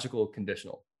a logical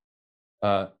conditional?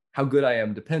 How good I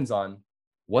am depends on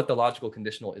what the logical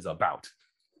conditional is about.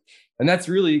 And that's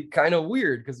really kind of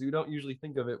weird, because we don't usually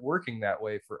think of it working that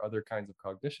way for other kinds of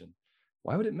cognition.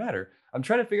 Why would it matter? I'm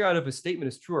trying to figure out if a statement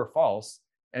is true or false,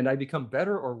 and I become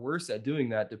better or worse at doing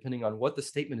that depending on what the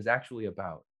statement is actually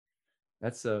about.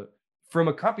 That's from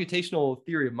a computational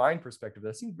theory of mind perspective,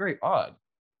 that seems very odd.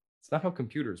 It's not how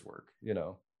computers work,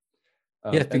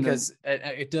 Yeah, because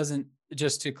it doesn't,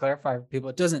 just to clarify for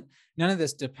people, none of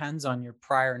this depends on your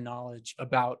prior knowledge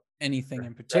about anything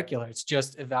in particular. Right. It's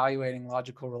just evaluating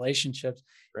logical relationships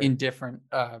in different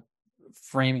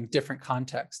framing, different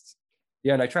contexts.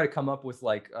 Yeah, and I try to come up with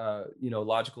like,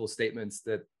 logical statements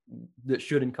that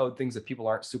should encode things that people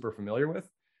aren't super familiar with.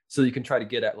 So you can try to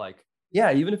get at like,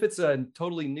 Yeah, even if it's a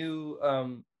totally new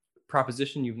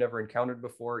proposition you've never encountered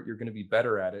before, you're going to be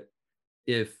better at it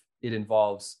if it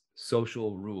involves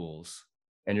social rules,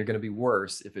 and you're going to be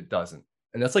worse if it doesn't.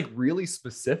 And that's like really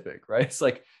specific, right? It's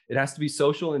like it has to be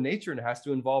social in nature, and it has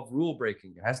to involve rule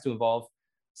breaking. It has to involve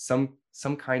some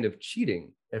kind of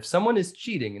cheating. If someone is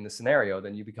cheating in the scenario,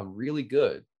 then you become really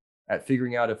good at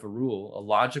figuring out if a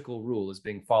logical rule is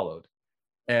being followed.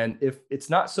 And if it's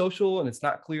not social and it's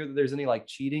not clear that there's any like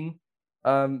cheating,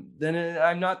 then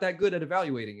I'm not that good at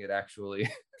evaluating it, actually.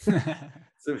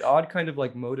 It's an odd kind of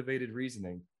like motivated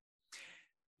reasoning.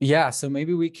 Yeah, so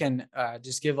maybe we can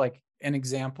just give like an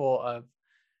example of,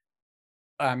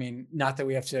 I mean, not that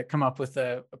we have to come up with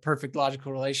a perfect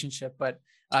logical relationship, but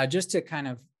just to kind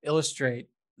of illustrate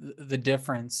the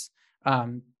difference.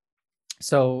 Um,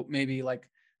 so maybe like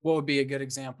what would be a good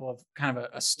example of kind of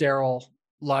a sterile,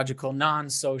 logical,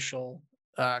 non-social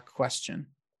question?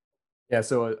 Yeah,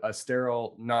 so a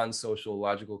sterile, non-social,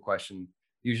 logical question.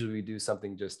 Usually we do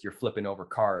something just you're flipping over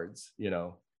cards,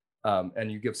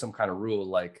 and you give some kind of rule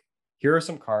like, here are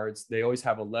some cards. They always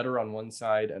have a letter on one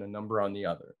side and a number on the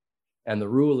other. And the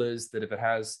rule is that if it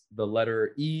has the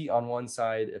letter E on one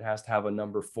side, it has to have a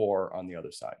number 4 on the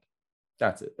other side.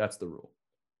 That's it. That's the rule.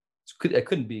 It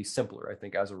couldn't be simpler, I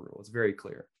think, as a rule. It's very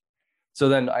clear. So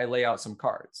then I lay out some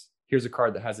cards. Here's a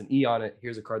card that has an E on it.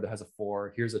 Here's a card that has a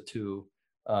 4. Here's a 2.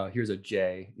 Here's a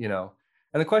J, And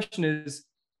the question is,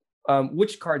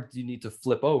 which cards do you need to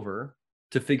flip over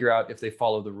to figure out if they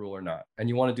follow the rule or not? And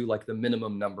you want to do like the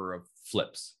minimum number of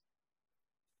flips.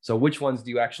 So which ones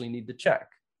do you actually need to check?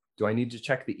 Do I need to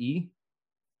check the E?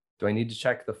 Do I need to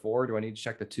check the 4? Do I need to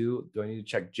check the 2? Do I need to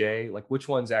check J? Like which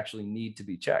ones actually need to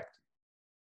be checked?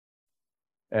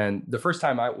 And the first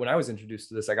time when I was introduced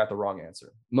to this, I got the wrong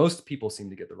answer. Most people seem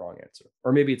to get the wrong answer.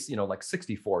 Or maybe it's, like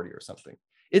 60-40 or something.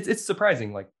 It's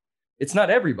surprising. Like it's not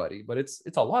everybody, but it's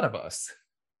a lot of us.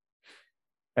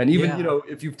 And even,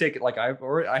 if you've taken like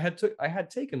I had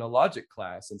taken a logic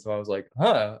class. And so I was like,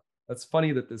 that's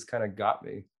funny that this kind of got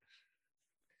me.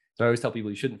 So I always tell people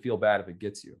you shouldn't feel bad if it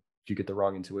gets you, if you get the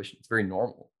wrong intuition. It's very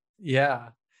normal. Yeah.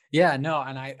 Yeah, no,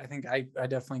 and I think I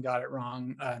definitely got it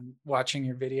wrong watching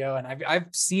your video, and I've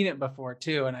seen it before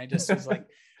too, and I just was like,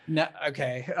 no,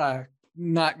 okay,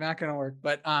 not gonna work.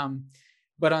 But on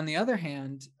the other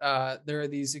hand, there are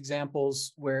these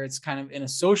examples where it's kind of in a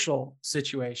social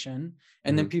situation,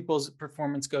 and then people's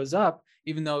performance goes up,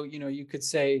 even though you could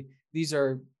say these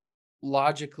are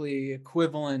logically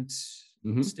equivalent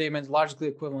statements, logically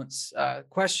equivalent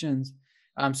questions.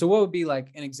 So what would be like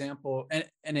an example,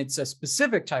 and it's a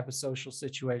specific type of social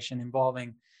situation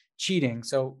involving cheating.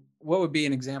 So what would be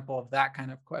an example of that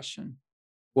kind of question?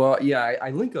 Well, yeah,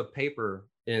 I link a paper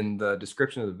in the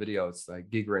description of the video. It's like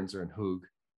Gigrenzer and Hoog,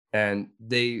 and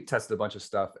they tested a bunch of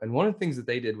stuff. And one of the things that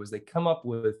they did was they come up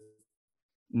with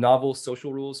novel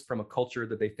social rules from a culture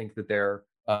that they think that their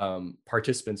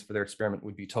participants for their experiment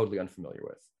would be totally unfamiliar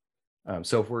with.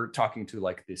 So if we're talking to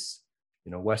like this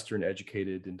Western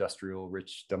educated, industrial,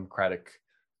 rich, democratic,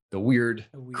 the weird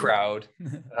crowd,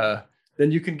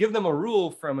 then you can give them a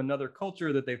rule from another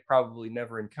culture that they've probably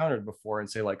never encountered before and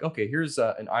say like, okay, here's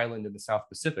an island in the South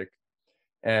Pacific.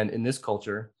 And in this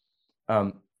culture,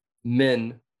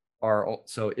 men are,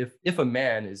 so if a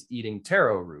man is eating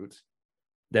taro root,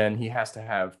 then he has to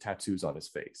have tattoos on his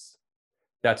face.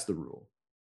 That's the rule.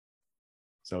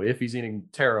 So if he's eating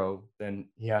taro, then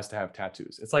he has to have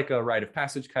tattoos. It's like a rite of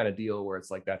passage kind of deal where it's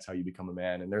like, that's how you become a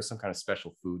man. And there's some kind of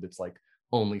special food that's like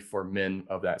only for men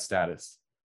of that status.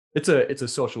 It's a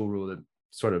social rule that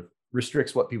sort of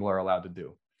restricts what people are allowed to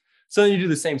do. So then you do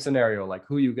the same scenario, like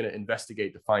who are you going to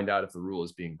investigate to find out if the rule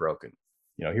is being broken?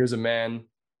 Here's a man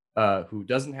who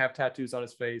doesn't have tattoos on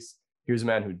his face. Here's a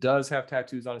man who does have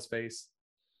tattoos on his face.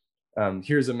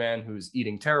 Here's a man who's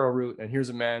eating taro root, and here's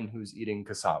a man who's eating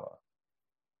cassava.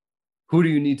 Who do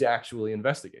you need to actually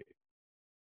investigate?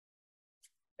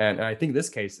 And I think in this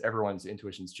case, everyone's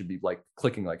intuitions should be like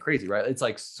clicking like crazy, right? It's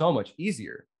like so much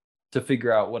easier to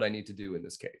figure out what I need to do in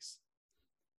this case.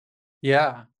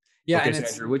 Yeah. Yeah. Okay, and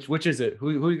so Andrew, which is it?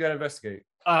 Who you got to investigate?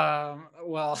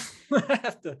 Well, I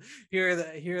have to hear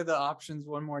the options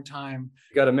one more time.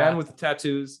 You got a man with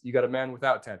tattoos. You got a man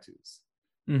without tattoos.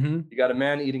 You got a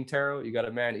man eating taro. You got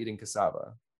a man eating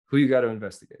cassava. Who you got to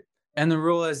investigate? And the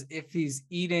rule is if he's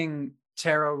eating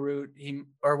taro root,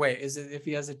 is it if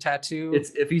he has a tattoo?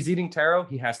 It's if he's eating taro,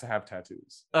 he has to have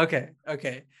tattoos. Okay.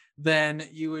 Then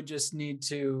you would just need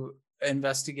to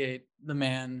investigate the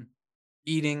man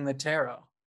eating the taro.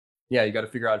 Yeah, you got to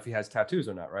figure out if he has tattoos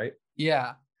or not, right?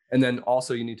 Yeah. And then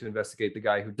also you need to investigate the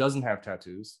guy who doesn't have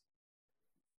tattoos,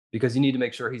 because you need to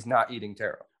make sure he's not eating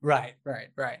taro. Right.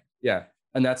 Yeah.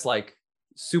 And that's like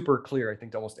super clear, I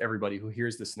think, to almost everybody who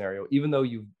hears this scenario, even though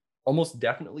you've almost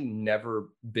definitely never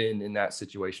been in that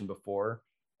situation before,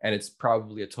 and it's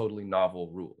probably a totally novel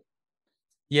rule.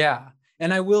 Yeah.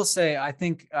 And I will say, I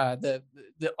think the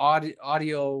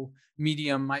audio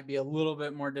medium might be a little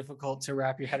bit more difficult to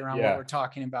wrap your head around what we're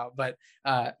talking about. But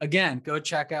again, go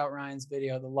check out Ryan's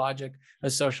video, The Logic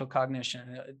of Social Cognition.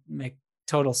 It make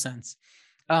total sense.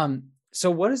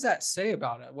 So what does that say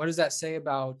about it? What does that say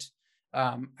about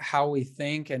how we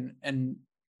think, and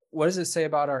what does it say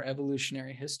about our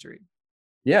evolutionary history?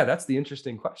 Yeah, that's the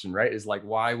interesting question, right? Is like,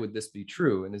 why would this be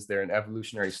true? And is there an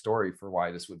evolutionary story for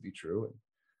why this would be true?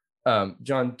 And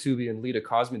John Tooby and Lita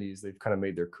Cosmides, they've kind of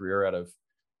made their career out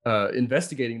of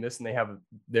investigating this, and they have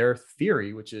their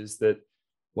theory, which is that,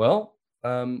 well,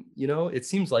 it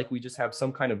seems like we just have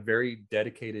some kind of very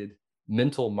dedicated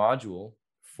mental module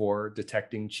for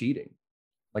detecting cheating.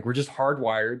 Like we're just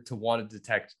hardwired to want to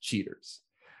detect cheaters.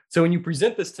 So when you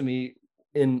present this to me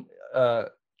in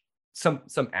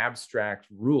some abstract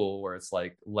rule where it's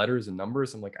like letters and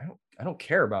numbers, I'm like, I don't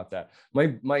care about that.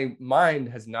 My mind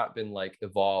has not been like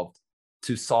evolved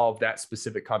to solve that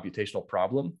specific computational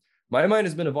problem. My mind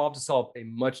has been evolved to solve a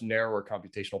much narrower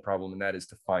computational problem, and that is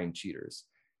to find cheaters.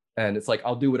 And it's like,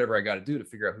 I'll do whatever I got to do to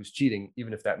figure out who's cheating,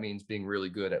 even if that means being really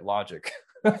good at logic.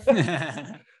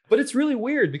 But it's really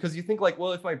weird because you think like,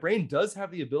 well, if my brain does have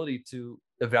the ability to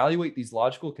evaluate these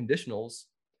logical conditionals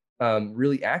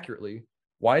really accurately,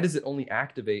 why does it only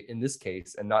activate in this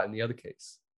case and not in the other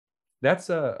case? That's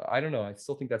I don't know. I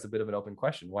still think that's a bit of an open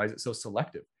question. Why is it so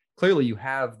selective? Clearly you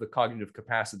have the cognitive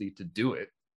capacity to do it,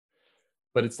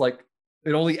 but it's like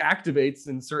it only activates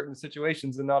in certain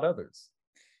situations and not others.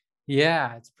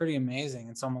 Yeah, it's pretty amazing.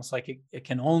 It's almost like it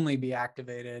can only be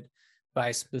activated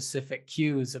by specific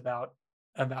cues about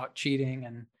cheating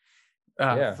and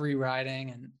free riding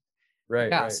and Right,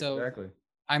 yeah. right, So exactly.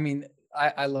 I mean,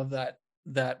 I love that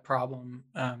problem.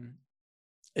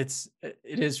 It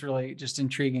is really just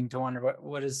intriguing to wonder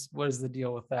what is the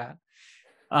deal with that.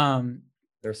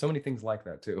 There are so many things like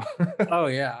that too. Oh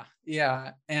yeah,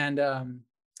 yeah. And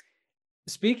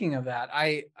speaking of that,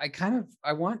 I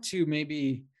want to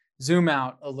maybe zoom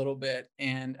out a little bit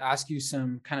and ask you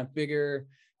some kind of bigger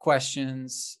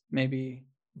questions, maybe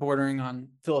bordering on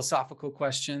philosophical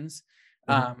questions.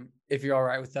 If you're all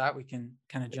right with that, we can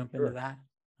kind of jump into that.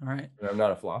 All right. And I'm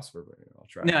not a philosopher, but I'll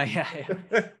try. No,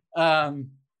 yeah.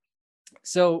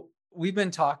 So we've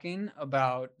been talking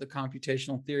about the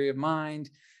computational theory of mind,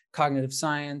 cognitive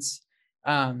science.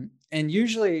 And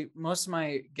usually most of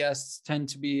my guests tend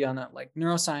to be on that like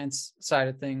neuroscience side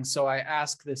of things. So I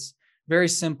ask this very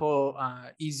simple,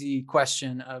 easy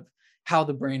question of how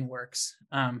the brain works,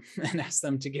 and ask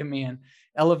them to give me an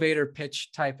elevator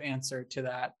pitch type answer to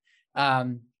that.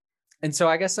 And so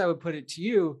I guess I would put it to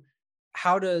you,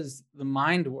 how does the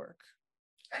mind work?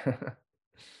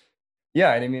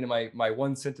 Yeah, and I mean, my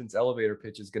one sentence elevator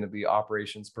pitch is going to be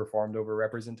operations performed over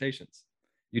representations.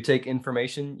 You take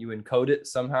information, you encode it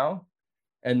somehow,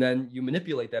 and then you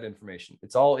manipulate that information.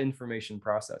 It's all information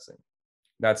processing.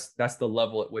 That's the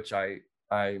level at which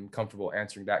I'm comfortable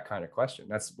answering that kind of question.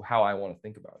 That's how I want to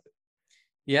think about it.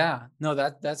 Yeah, no,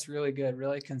 that's really good,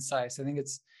 really concise. I think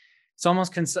it's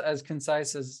almost as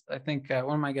concise as I think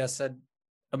one of my guests said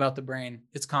about the brain.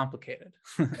 It's complicated.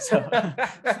 So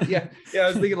yeah, I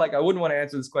was thinking like I wouldn't want to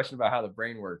answer this question about how the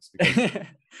brain works because like,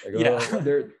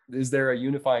 yeah, is there a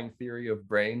unifying theory of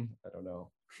brain? I don't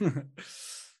know.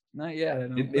 Not yet.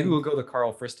 Maybe we'll go the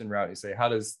Carl Friston route and say how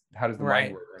does the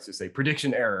mind work? Let's just say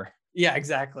prediction error. Yeah,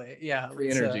 exactly. Yeah,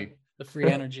 free energy. The free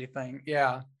energy thing.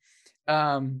 Yeah.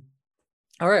 All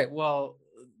right. Well,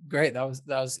 great. That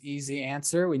was easy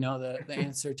answer. We know the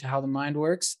answer to how the mind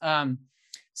works.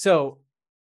 So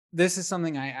this is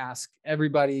something I ask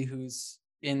everybody who's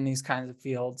in these kinds of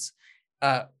fields.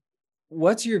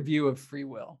 What's your view of free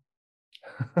will?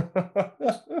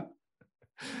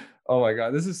 Oh my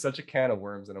God, this is such a can of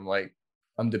worms. And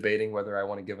I'm debating whether I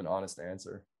want to give an honest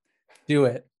answer. Do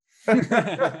it. I'm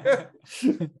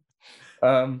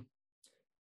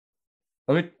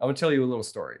gonna tell you a little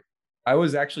story. I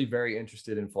was actually very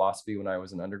interested in philosophy when I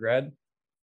was an undergrad.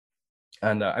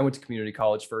 And I went to community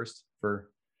college first for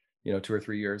 2 or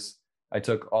 3 years. I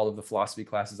took all of the philosophy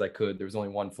classes I could. There was only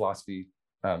one philosophy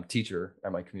teacher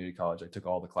at my community college. I took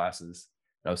all the classes.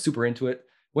 And I was super into it.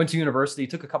 Went to university,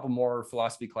 took a couple more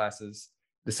philosophy classes,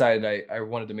 decided I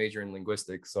wanted to major in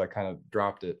linguistics, so I kind of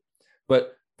dropped it.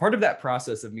 But part of that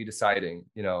process of me deciding,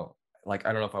 like,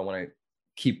 I don't know if I want to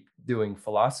keep doing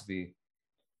philosophy,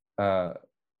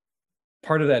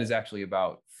 part of that is actually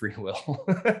about free will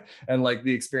and like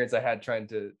the experience I had trying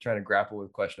to grapple with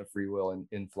the question of free will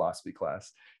in philosophy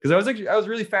class. Because I was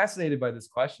really fascinated by this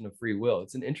question of free will.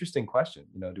 It's an interesting question,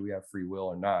 you know, do we have free will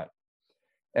or not?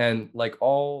 And like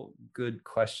all good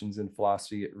questions in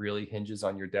philosophy, it really hinges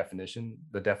on your definition,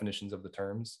 the definitions of the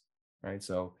terms, right?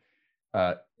 So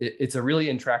it's a really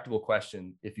intractable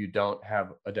question if you don't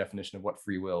have a definition of what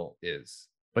free will is.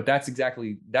 But that's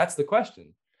the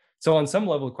question. So on some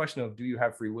level, the question of do you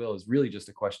have free will is really just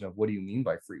a question of what do you mean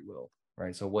by free will,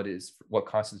 right? So what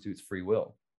constitutes free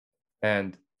will?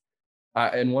 And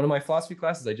in one of my philosophy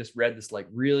classes, I just read this like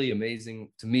really amazing,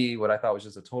 to me, what I thought was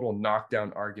just a total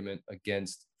knockdown argument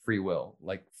against free will,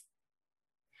 like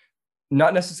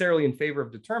not necessarily in favor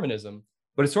of determinism,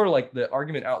 but it's sort of like the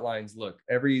argument outlines, look,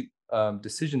 every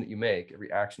decision that you make,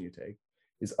 every action you take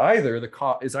is either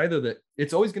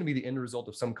it's always going to be the end result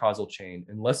of some causal chain,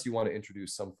 unless you want to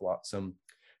introduce some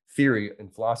theory in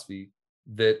philosophy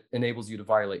that enables you to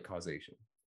violate causation.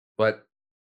 But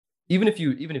even if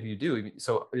you do,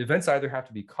 so events either have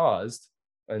to be caused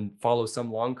and follow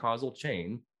some long causal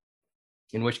chain,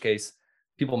 in which case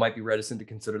people might be reticent to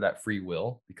consider that free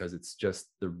will because it's just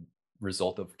the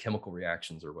result of chemical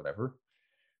reactions or whatever.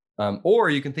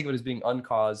 Or you can think of it as being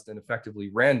uncaused and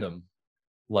effectively random,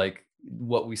 like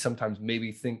what we sometimes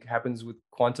maybe think happens with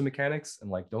quantum mechanics. And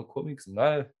like, don't quote me because I'm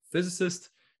not a physicist.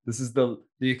 This is the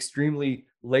extremely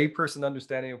layperson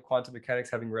understanding of quantum mechanics,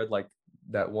 having read like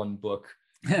that one book.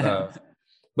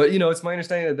 But you know, it's my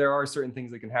understanding that there are certain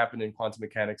things that can happen in quantum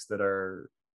mechanics that are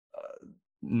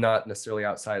not necessarily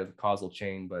outside of the causal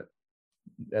chain, but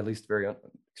at least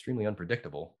extremely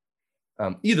unpredictable.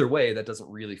 Either way, that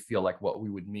doesn't really feel like what we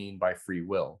would mean by free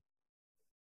will.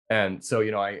 And so,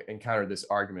 you know, I encountered this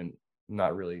argument, I'm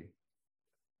not really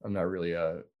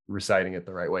reciting it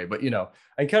the right way, but you know,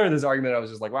 I encountered this argument. I was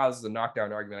just like, wow, this is a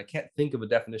knockdown argument. I can't think of a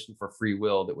definition for free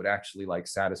will that would actually like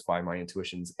satisfy my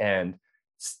intuitions and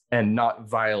not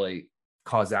violate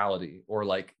causality, or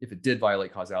like if it did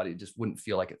violate causality, it just wouldn't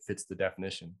feel like it fits the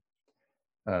definition.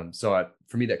 So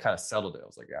for me, that kind of settled it. I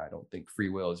was like, yeah, I don't think free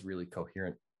will is really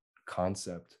coherent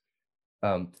concept.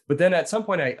 But then at some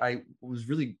point I was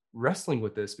really wrestling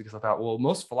with this because I thought, well,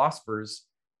 most philosophers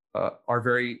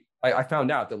I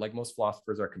found out that like most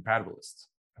philosophers are compatibilists.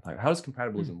 I thought, how does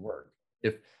compatibilism work?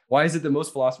 Why is it that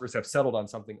most philosophers have settled on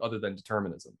something other than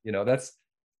determinism? You know, that's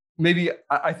maybe,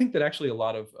 I think that actually a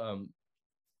lot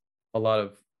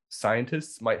of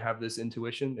scientists might have this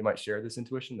intuition. They might share this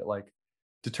intuition that like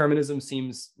determinism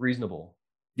seems reasonable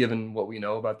given what we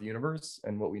know about the universe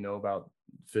and what we know about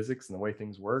physics and the way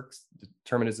things work.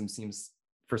 Determinism seems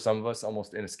for some of us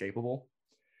almost inescapable.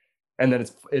 And then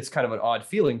it's kind of an odd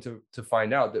feeling to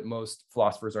find out that most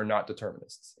philosophers are not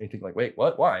determinists. And you think like, wait,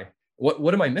 what? Why?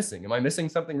 What am I missing? Am I missing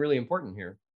something really important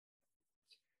here?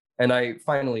 And I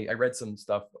read some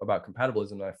stuff about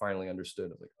compatibilism and I finally understood.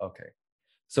 I was like, okay.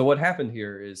 So what happened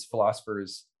here is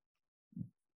philosophers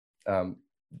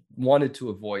wanted to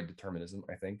avoid determinism.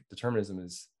 I think determinism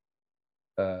is,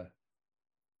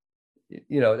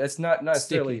 you know, that's not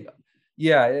necessarily,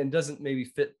 yeah, and doesn't maybe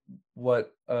fit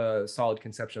what a solid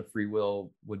conception of free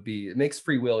will would be. It makes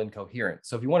free will incoherent.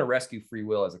 So if you want to rescue free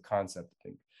will as a concept, I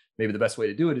think maybe the best way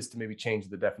to do it is to maybe change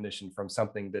the definition from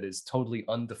something that is totally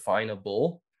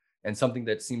undefinable and something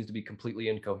that seems to be completely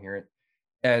incoherent,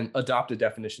 and adopt a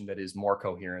definition that is more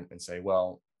coherent and say,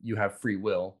 well, you have free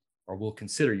will, or we'll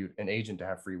consider you an agent to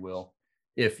have free will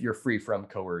if you're free from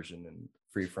coercion and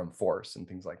free from force and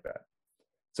things like that.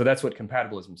 So that's what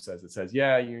compatibilism says. It says,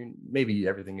 yeah, maybe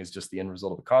everything is just the end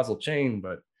result of a causal chain,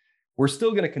 but we're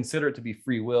still going to consider it to be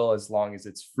free will as long as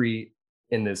it's free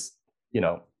in this, you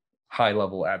know, high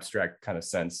level abstract kind of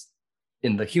sense,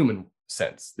 in the human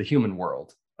sense, the human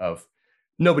world of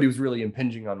nobody was really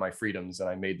impinging on my freedoms and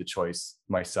I made the choice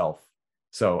myself.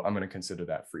 So I'm going to consider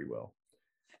that free will.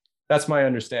 That's my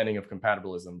understanding of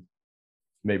compatibilism.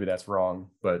 Maybe that's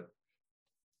wrong, but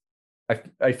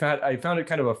I found it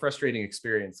kind of a frustrating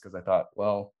experience because I thought,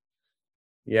 well,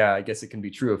 yeah, I guess it can be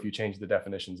true if you change the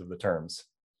definitions of the terms.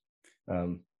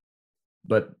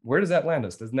 But where does that land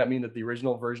us? Doesn't that mean that the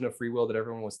original version of free will that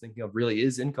everyone was thinking of really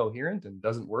is incoherent and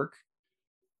doesn't work?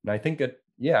 And I think that,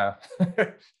 yeah.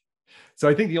 So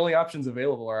I think the only options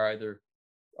available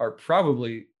are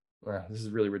probably, this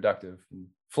is really reductive. And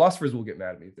philosophers will get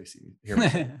mad at me if they hear me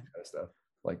say this kind of stuff.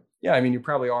 Like, yeah, I mean, you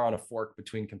probably are on a fork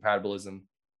between compatibilism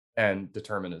and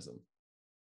determinism.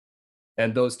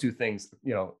 And those two things,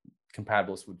 you know,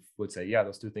 compatibilists would say, yeah,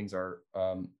 those two things are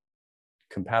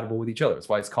compatible with each other. That's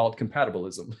why it's called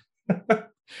compatibilism.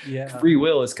 Yeah. Free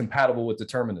will is compatible with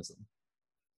determinism.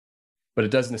 But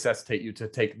it does necessitate you to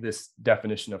take this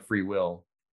definition of free will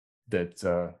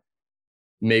that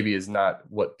maybe is not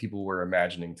what people were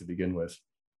imagining to begin with.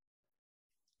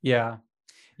 Yeah.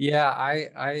 Yeah,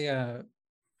 I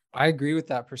agree with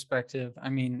that perspective. I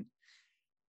mean,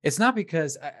 it's not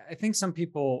because I think some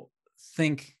people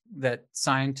think that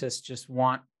scientists just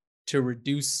want to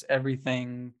reduce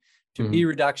everything, to be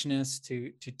Mhm. reductionist,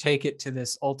 to take it to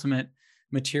this ultimate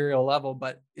material level,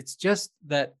 but it's just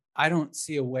that I don't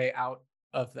see a way out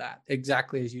of that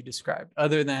exactly as you described,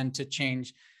 other than to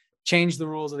change the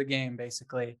rules of the game,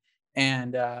 basically.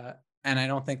 And and I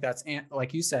don't think that's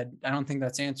like you said, I don't think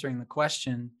that's answering the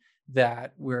question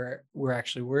that we're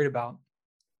actually worried about.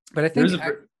 But I There's think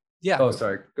a yeah, oh, go for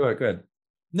sorry, it. go ahead, go ahead.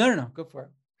 No, go for it.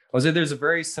 I was say there's a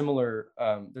very similar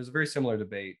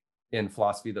debate in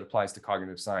philosophy that applies to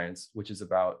cognitive science, which is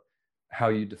about how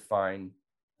you define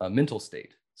a mental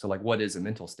state. So, like, what is a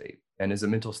mental state, and is a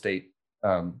mental state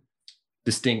um,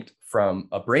 distinct from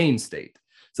a brain state?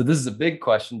 So, this is a big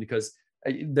question because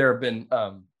there have been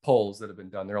polls that have been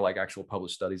done. There are like actual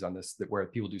published studies on this that where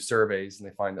people do surveys and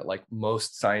they find that like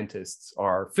most scientists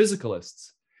are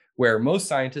physicalists, where most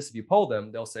scientists, if you poll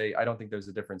them, they'll say, I don't think there's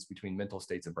a difference between mental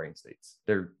states and brain states.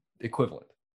 They're equivalent.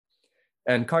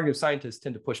 And cognitive scientists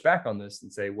tend to push back on this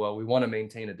and say, well, we want to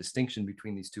maintain a distinction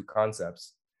between these two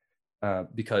concepts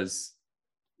because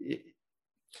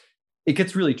it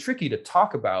gets really tricky to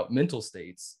talk about mental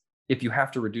states if you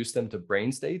have to reduce them to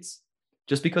brain states,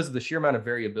 just because of the sheer amount of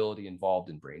variability involved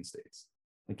in brain states.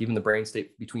 Like even the brain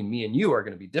state between me and you are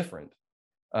going to be different.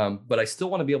 But I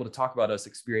still want to be able to talk about us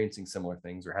experiencing similar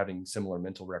things or having similar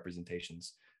mental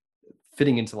representations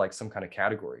fitting into like some kind of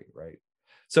category, right?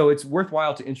 So it's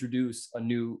worthwhile to introduce a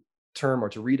new term or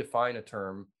to redefine a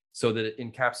term so that it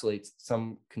encapsulates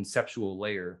some conceptual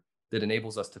layer that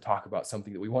enables us to talk about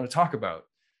something that we want to talk about.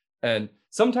 And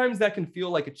sometimes that can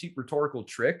feel like a cheap rhetorical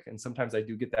trick. And sometimes I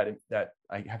do get that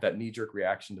I have that knee-jerk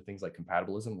reaction to things like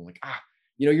compatibilism. I'm like,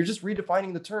 you're just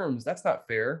redefining the terms. That's not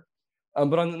fair.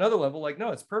 But on another level, like,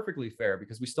 no, it's perfectly fair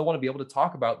because we still want to be able to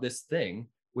talk about this thing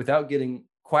without getting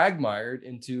quagmired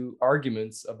into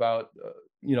arguments about,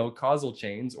 causal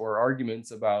chains or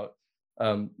arguments about,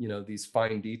 these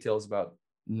fine details about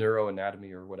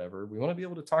neuroanatomy or whatever. We want to be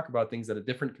able to talk about things at a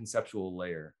different conceptual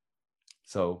layer.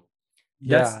 So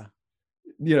that's,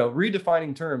 Yeah.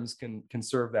 redefining terms can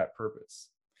serve that purpose.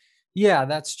 Yeah,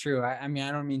 that's true. I mean,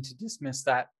 I don't mean to dismiss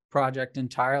that project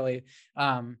entirely.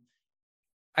 Um,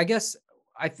 I guess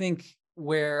I think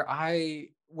where I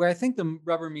think the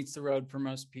rubber meets the road for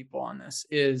most people on this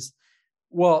is,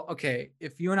 well, okay,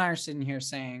 if you and I are sitting here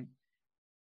saying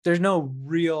there's no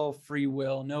real free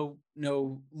will,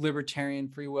 no libertarian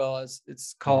free will as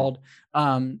it's Mhm. called,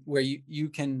 where you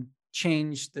can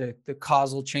change the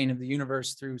causal chain of the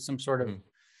universe through some sort of Mhm.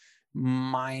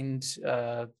 mind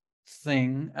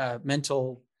thing,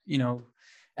 mental,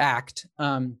 act.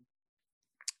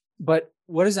 But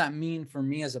what does that mean for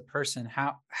me as a person?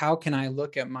 How can I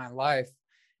look at my life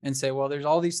and say, well, there's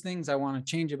all these things I want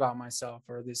to change about myself,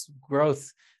 or this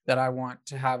growth that I want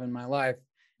to have in my life?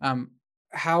 Um,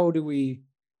 how do we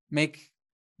make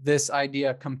this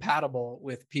idea compatible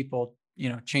with people,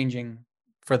 changing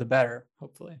for the better,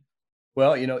 hopefully?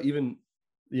 Well, even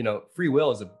free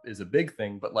will is a big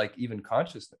thing, but like even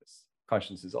consciousness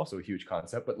is also a huge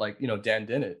concept. But like Dan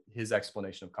Dennett, his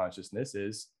explanation of consciousness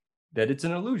is that it's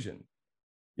an illusion.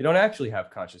 You don't actually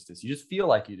have consciousness. You just feel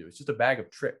like you do. It's just a bag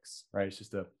of tricks, right? It's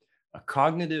just a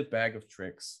cognitive bag of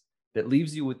tricks that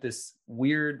leaves you with this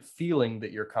weird feeling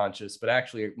that you're conscious, but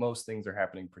actually most things are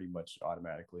happening pretty much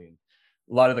automatically. And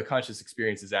a lot of the conscious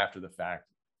experience is after the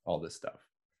fact, all this stuff.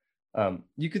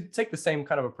 You could take the same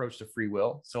kind of approach to free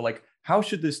will. So, like, how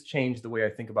should this change the way I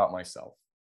think about myself?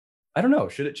 I don't know.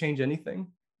 Should it change anything?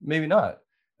 Maybe not.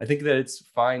 I think that it's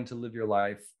fine to live your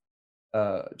life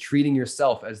treating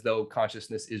yourself as though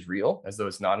consciousness is real, as though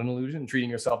it's not an illusion, treating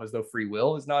yourself as though free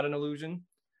will is not an illusion,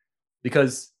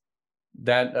 because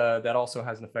that also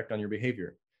has an effect on your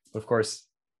behavior. But of course,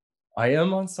 I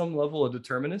am on some level a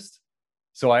determinist.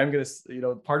 So I am going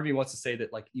to, part of me wants to say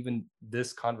that like even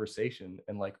this conversation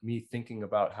and like me thinking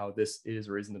about how this is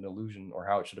or isn't an illusion or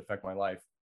how it should affect my life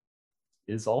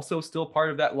is also still part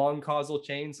of that long causal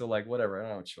chain. So like, whatever, I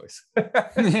don't have a choice.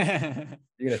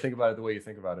 You're going to think about it the way you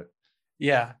think about it.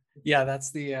 Yeah. Yeah.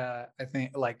 That's the, I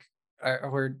think like I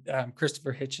heard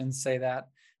Christopher Hitchens say that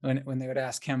when they would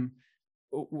ask him,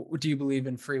 do you believe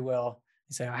in free will?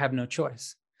 He say, I have no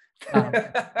choice. Um,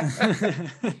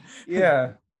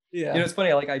 Yeah. yeah. It's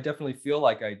funny. Like, I definitely feel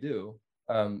like I do.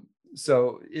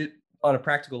 So it, on a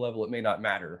practical level, it may not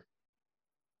matter.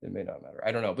 It may not matter.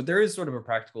 I don't know. But there is sort of a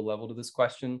practical level to this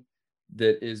question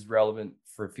that is relevant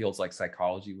for fields like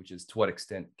psychology, which is to what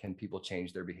extent can people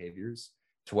change their behaviors?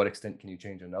 To what extent can you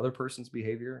change another person's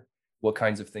behavior? What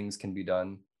kinds of things can be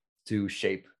done to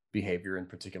shape behavior in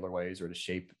particular ways, or to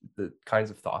shape the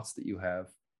kinds of thoughts that you have?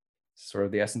 Sort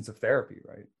of the essence of therapy,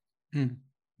 right?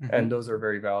 Mm-hmm. And those are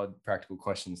very valid, practical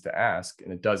questions to ask.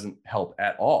 And it doesn't help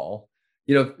at all.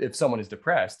 You know, if someone is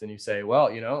depressed and you say,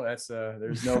 well, you know, that's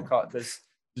there's no there's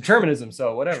determinism,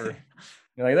 so whatever.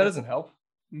 You're like, that doesn't help.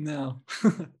 No.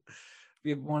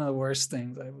 Be one of the worst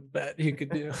things I would bet you could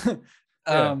do.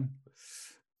 Yeah.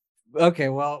 Okay,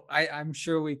 well, I'm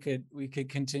sure we could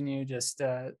continue just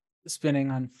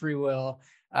spinning on free will,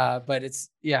 but it's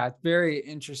very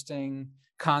interesting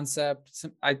concept.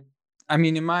 I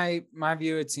mean, in my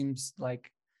view, it seems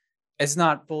like it's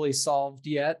not fully solved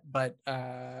yet, but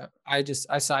I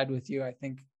side with you. I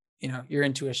think your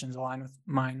intuitions align with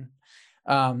mine.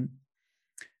 Um,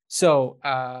 so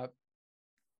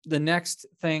the next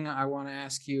thing I want to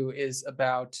ask you is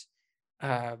about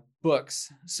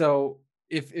books. So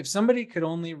if somebody could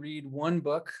only read one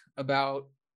book about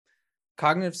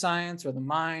cognitive science or the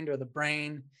mind or the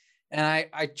brain, and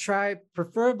I try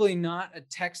preferably not a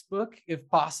textbook if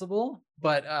possible,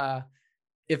 but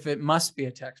if it must be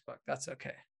a textbook, that's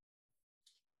okay.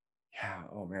 Yeah.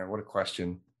 Oh man, what a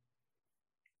question.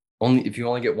 Only if you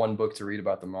only get one book to read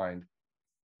about the mind.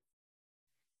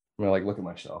 I'm gonna like look at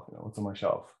my shelf. You know, what's on my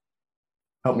shelf?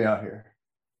 Help me out here.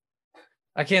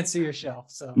 I can't see your shelf,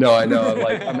 so No, I know.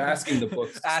 Like I'm asking the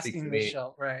books to speak asking to the me.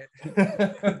 shelf, right?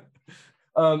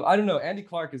 I don't know. Andy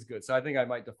Clark is good, so I think I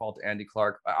might default to Andy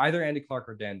Clark. Either Andy Clark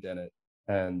or Dan Dennett.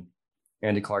 And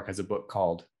Andy Clark has a book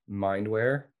called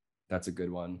Mindware. That's a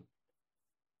good one.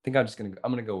 I think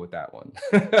I'm gonna go with that one.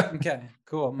 Okay,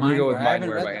 cool. I'm gonna go with Mindware. I haven't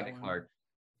Mindware read by that Andy one. Clark.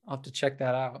 I'll have to check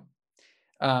that out.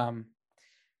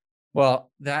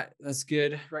 Well, that's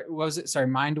good. Right? What was it? Sorry,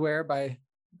 Mindware by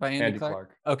Andy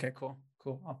Clark. Okay, cool.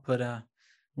 I'll put a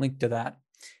link to that.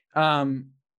 All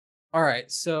right.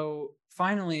 So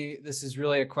finally, this is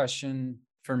really a question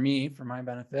for me, for my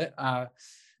benefit, and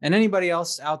anybody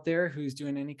else out there who's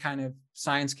doing any kind of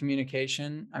science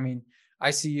communication. I mean, I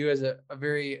see you as a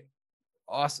very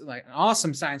awesome, like an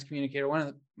awesome science communicator, one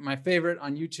of my favorite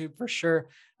on YouTube for sure.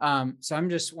 So I'm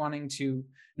just wanting to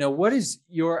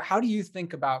know, how do you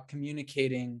think about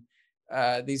communicating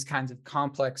these kinds of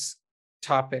complex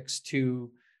topics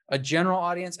to a general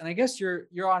audience? And I guess your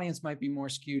audience might be more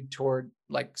skewed toward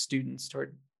like students,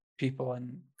 toward people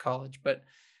in college, but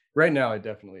right now, it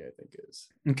definitely, I think, is.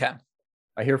 Okay.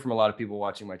 I hear from a lot of people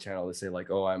watching my channel that say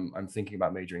like, "Oh, I'm thinking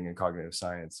about majoring in cognitive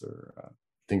science," or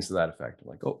things to that effect. I'm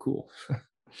like, "Oh, cool."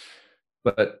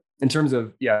 But in terms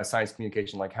of science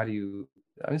communication, like how do you?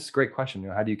 This is a great question. You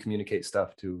know, how do you communicate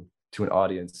stuff to an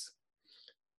audience?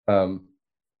 I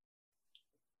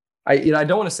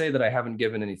don't want to say that I haven't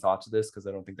given any thought to this, because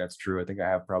I don't think that's true. I think I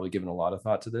have probably given a lot of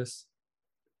thought to this,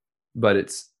 but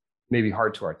it's maybe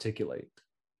hard to articulate.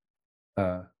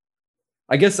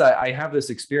 I guess I have this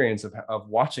experience of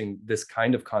watching this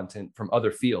kind of content from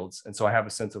other fields. And so I have a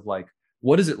sense of like,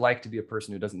 what is it like to be a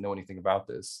person who doesn't know anything about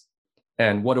this?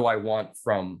 And what do I want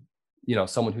from,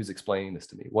 someone who's explaining this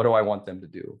to me? What do I want them to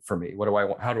do for me?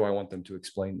 How do I want them to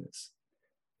explain this?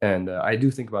 And I do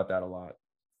think about that a lot.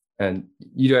 And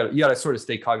you got to sort of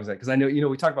stay cognizant, because I know,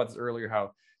 we talked about this earlier,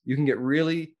 how you can get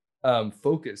really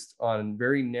focused on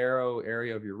very narrow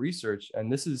area of your research. And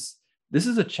this is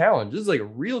a challenge. This is like a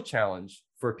real challenge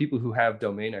for people who have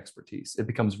domain expertise. It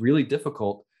becomes really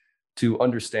difficult to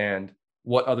understand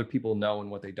what other people know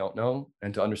and what they don't know,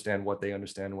 and to understand what they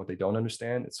understand and what they don't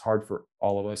understand. It's hard for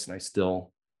all of us. And I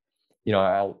still,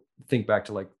 I'll think back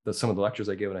to like some of the lectures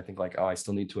I give, and I think like, oh, I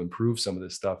still need to improve some of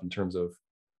this stuff in terms of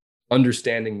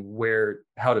understanding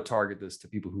how to target this to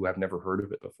people who have never heard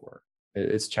of it before.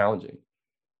 It's challenging,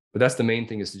 but that's the main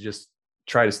thing, is to just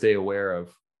try to stay aware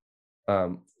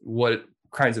of what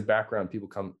kinds of background people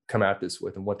come at this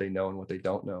with, and what they know and what they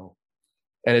don't know.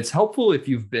 And it's helpful if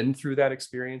you've been through that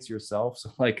experience yourself. So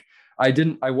like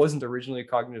I wasn't originally a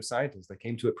cognitive scientist. I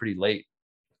came to it pretty late.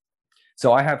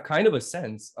 So I have kind of a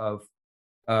sense of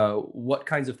what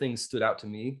kinds of things stood out to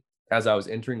me as I was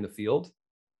entering the field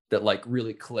that like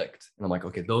really clicked. And I'm like,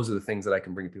 okay, those are the things that I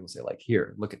can bring to people and say like,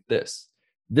 here, look at this.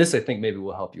 This, I think, maybe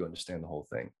will help you understand the whole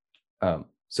thing.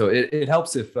 So it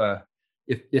helps if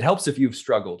it helps if you've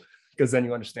struggled, because then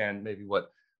you understand maybe what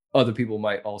other people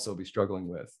might also be struggling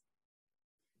with.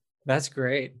 That's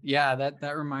great. Yeah,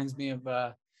 that reminds me of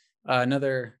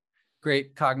another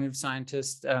great cognitive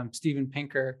scientist, Steven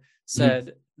Pinker,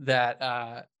 said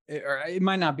that, or it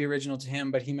might not be original to him,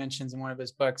 but he mentions in one of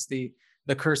his books the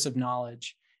curse of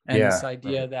knowledge, and this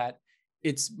idea that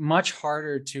it's much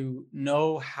harder to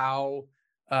know how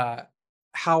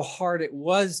how hard it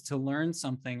was to learn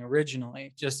something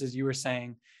originally, just as you were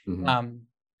saying, Mhm. um,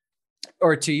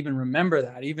 or to even remember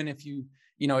that, even if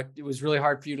it was really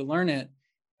hard for you to learn it,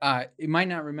 it might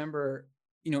not remember,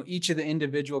 each of the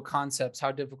individual concepts,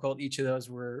 how difficult each of those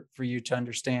were for you to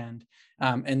understand.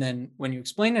 And then when you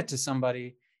explain it to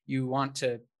somebody, you want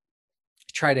to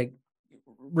try to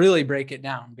really break it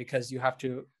down, because you have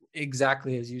to,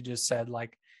 exactly as you just said,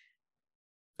 like,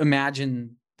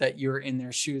 imagine that you're in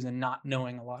their shoes and not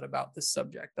knowing a lot about this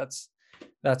subject.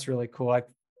 That's really cool.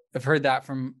 I've heard that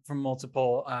from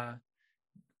multiple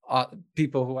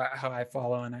people who I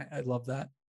follow, and I love that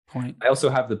point. I also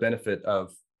have the benefit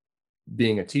of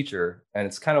being a teacher, and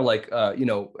it's kind of like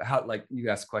how, like, you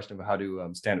asked a question about how do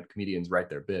stand-up comedians write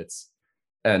their bits,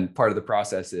 and part of the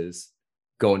process is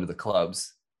going to the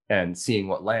clubs and seeing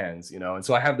what lands, and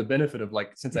so I have the benefit of,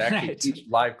 like, since I actually Right. teach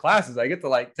live classes, I get to,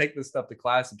 like, take this stuff to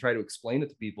class and try to explain it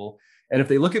to people, and if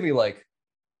they look at me like,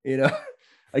 you know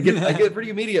I get pretty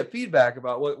immediate feedback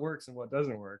about what works and what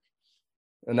doesn't work,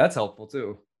 and that's helpful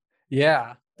too.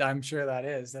 Yeah, I'm sure that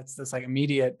is. That's like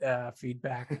immediate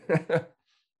feedback.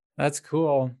 That's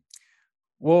cool.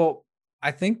 Well,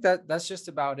 I think that's just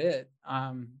about it.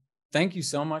 Thank you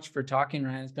so much for talking,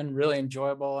 Ryan. It's been really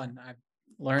enjoyable, and I've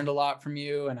learned a lot from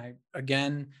you. And I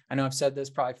know I've said this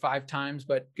probably 5 times,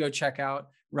 but go check out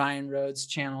Ryan Rhodes'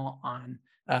 channel on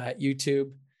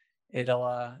YouTube.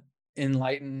 It'll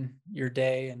enlighten your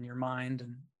day and your mind.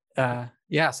 And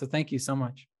yeah, so thank you so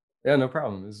much. Yeah, no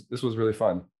problem. This was really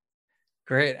fun.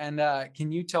 Great. And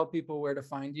can you tell people where to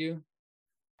find you?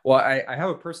 Well, I have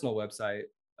a personal website.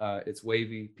 It's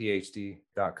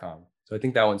wavyphd.com. So I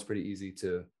think that one's pretty easy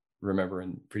to remember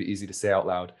and pretty easy to say out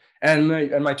loud. And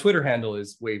my Twitter handle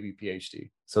is wavyphd.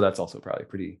 So that's also probably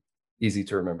pretty easy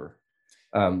to remember.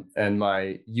 And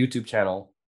my YouTube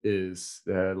channel is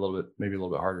maybe a little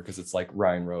bit harder, because it's like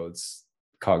Ryan Rhodes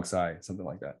Cog Sci, something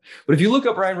like that. But if you look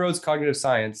up Ryan Rhodes Cognitive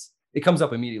Science, it comes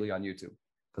up immediately on YouTube,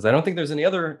 because I don't think there's any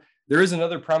other. There is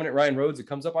another prominent Ryan Rhodes that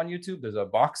comes up on YouTube. There's a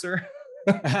boxer.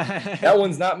 That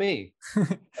one's not me.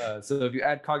 So if you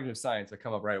add cognitive science, I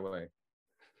come up right away.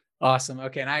 Awesome.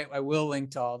 Okay. And I will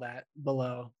link to all that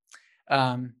below.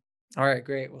 All right.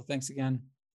 Great. Well, thanks again.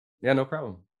 Yeah, no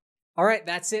problem. All right.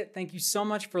 That's it. Thank you so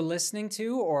much for listening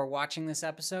to or watching this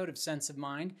episode of Sense of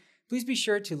Mind. Please be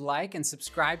sure to like and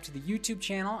subscribe to the YouTube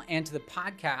channel and to the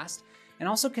podcast. And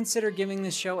also consider giving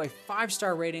this show a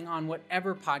 5-star rating on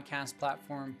whatever podcast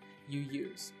platform you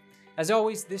use. As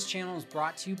always, this channel is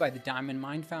brought to you by the Diamond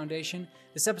Mind Foundation.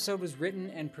 This episode was written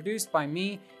and produced by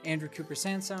me, Andrew Cooper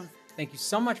Sansone. Thank you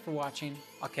so much for watching.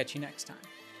 I'll catch you next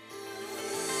time.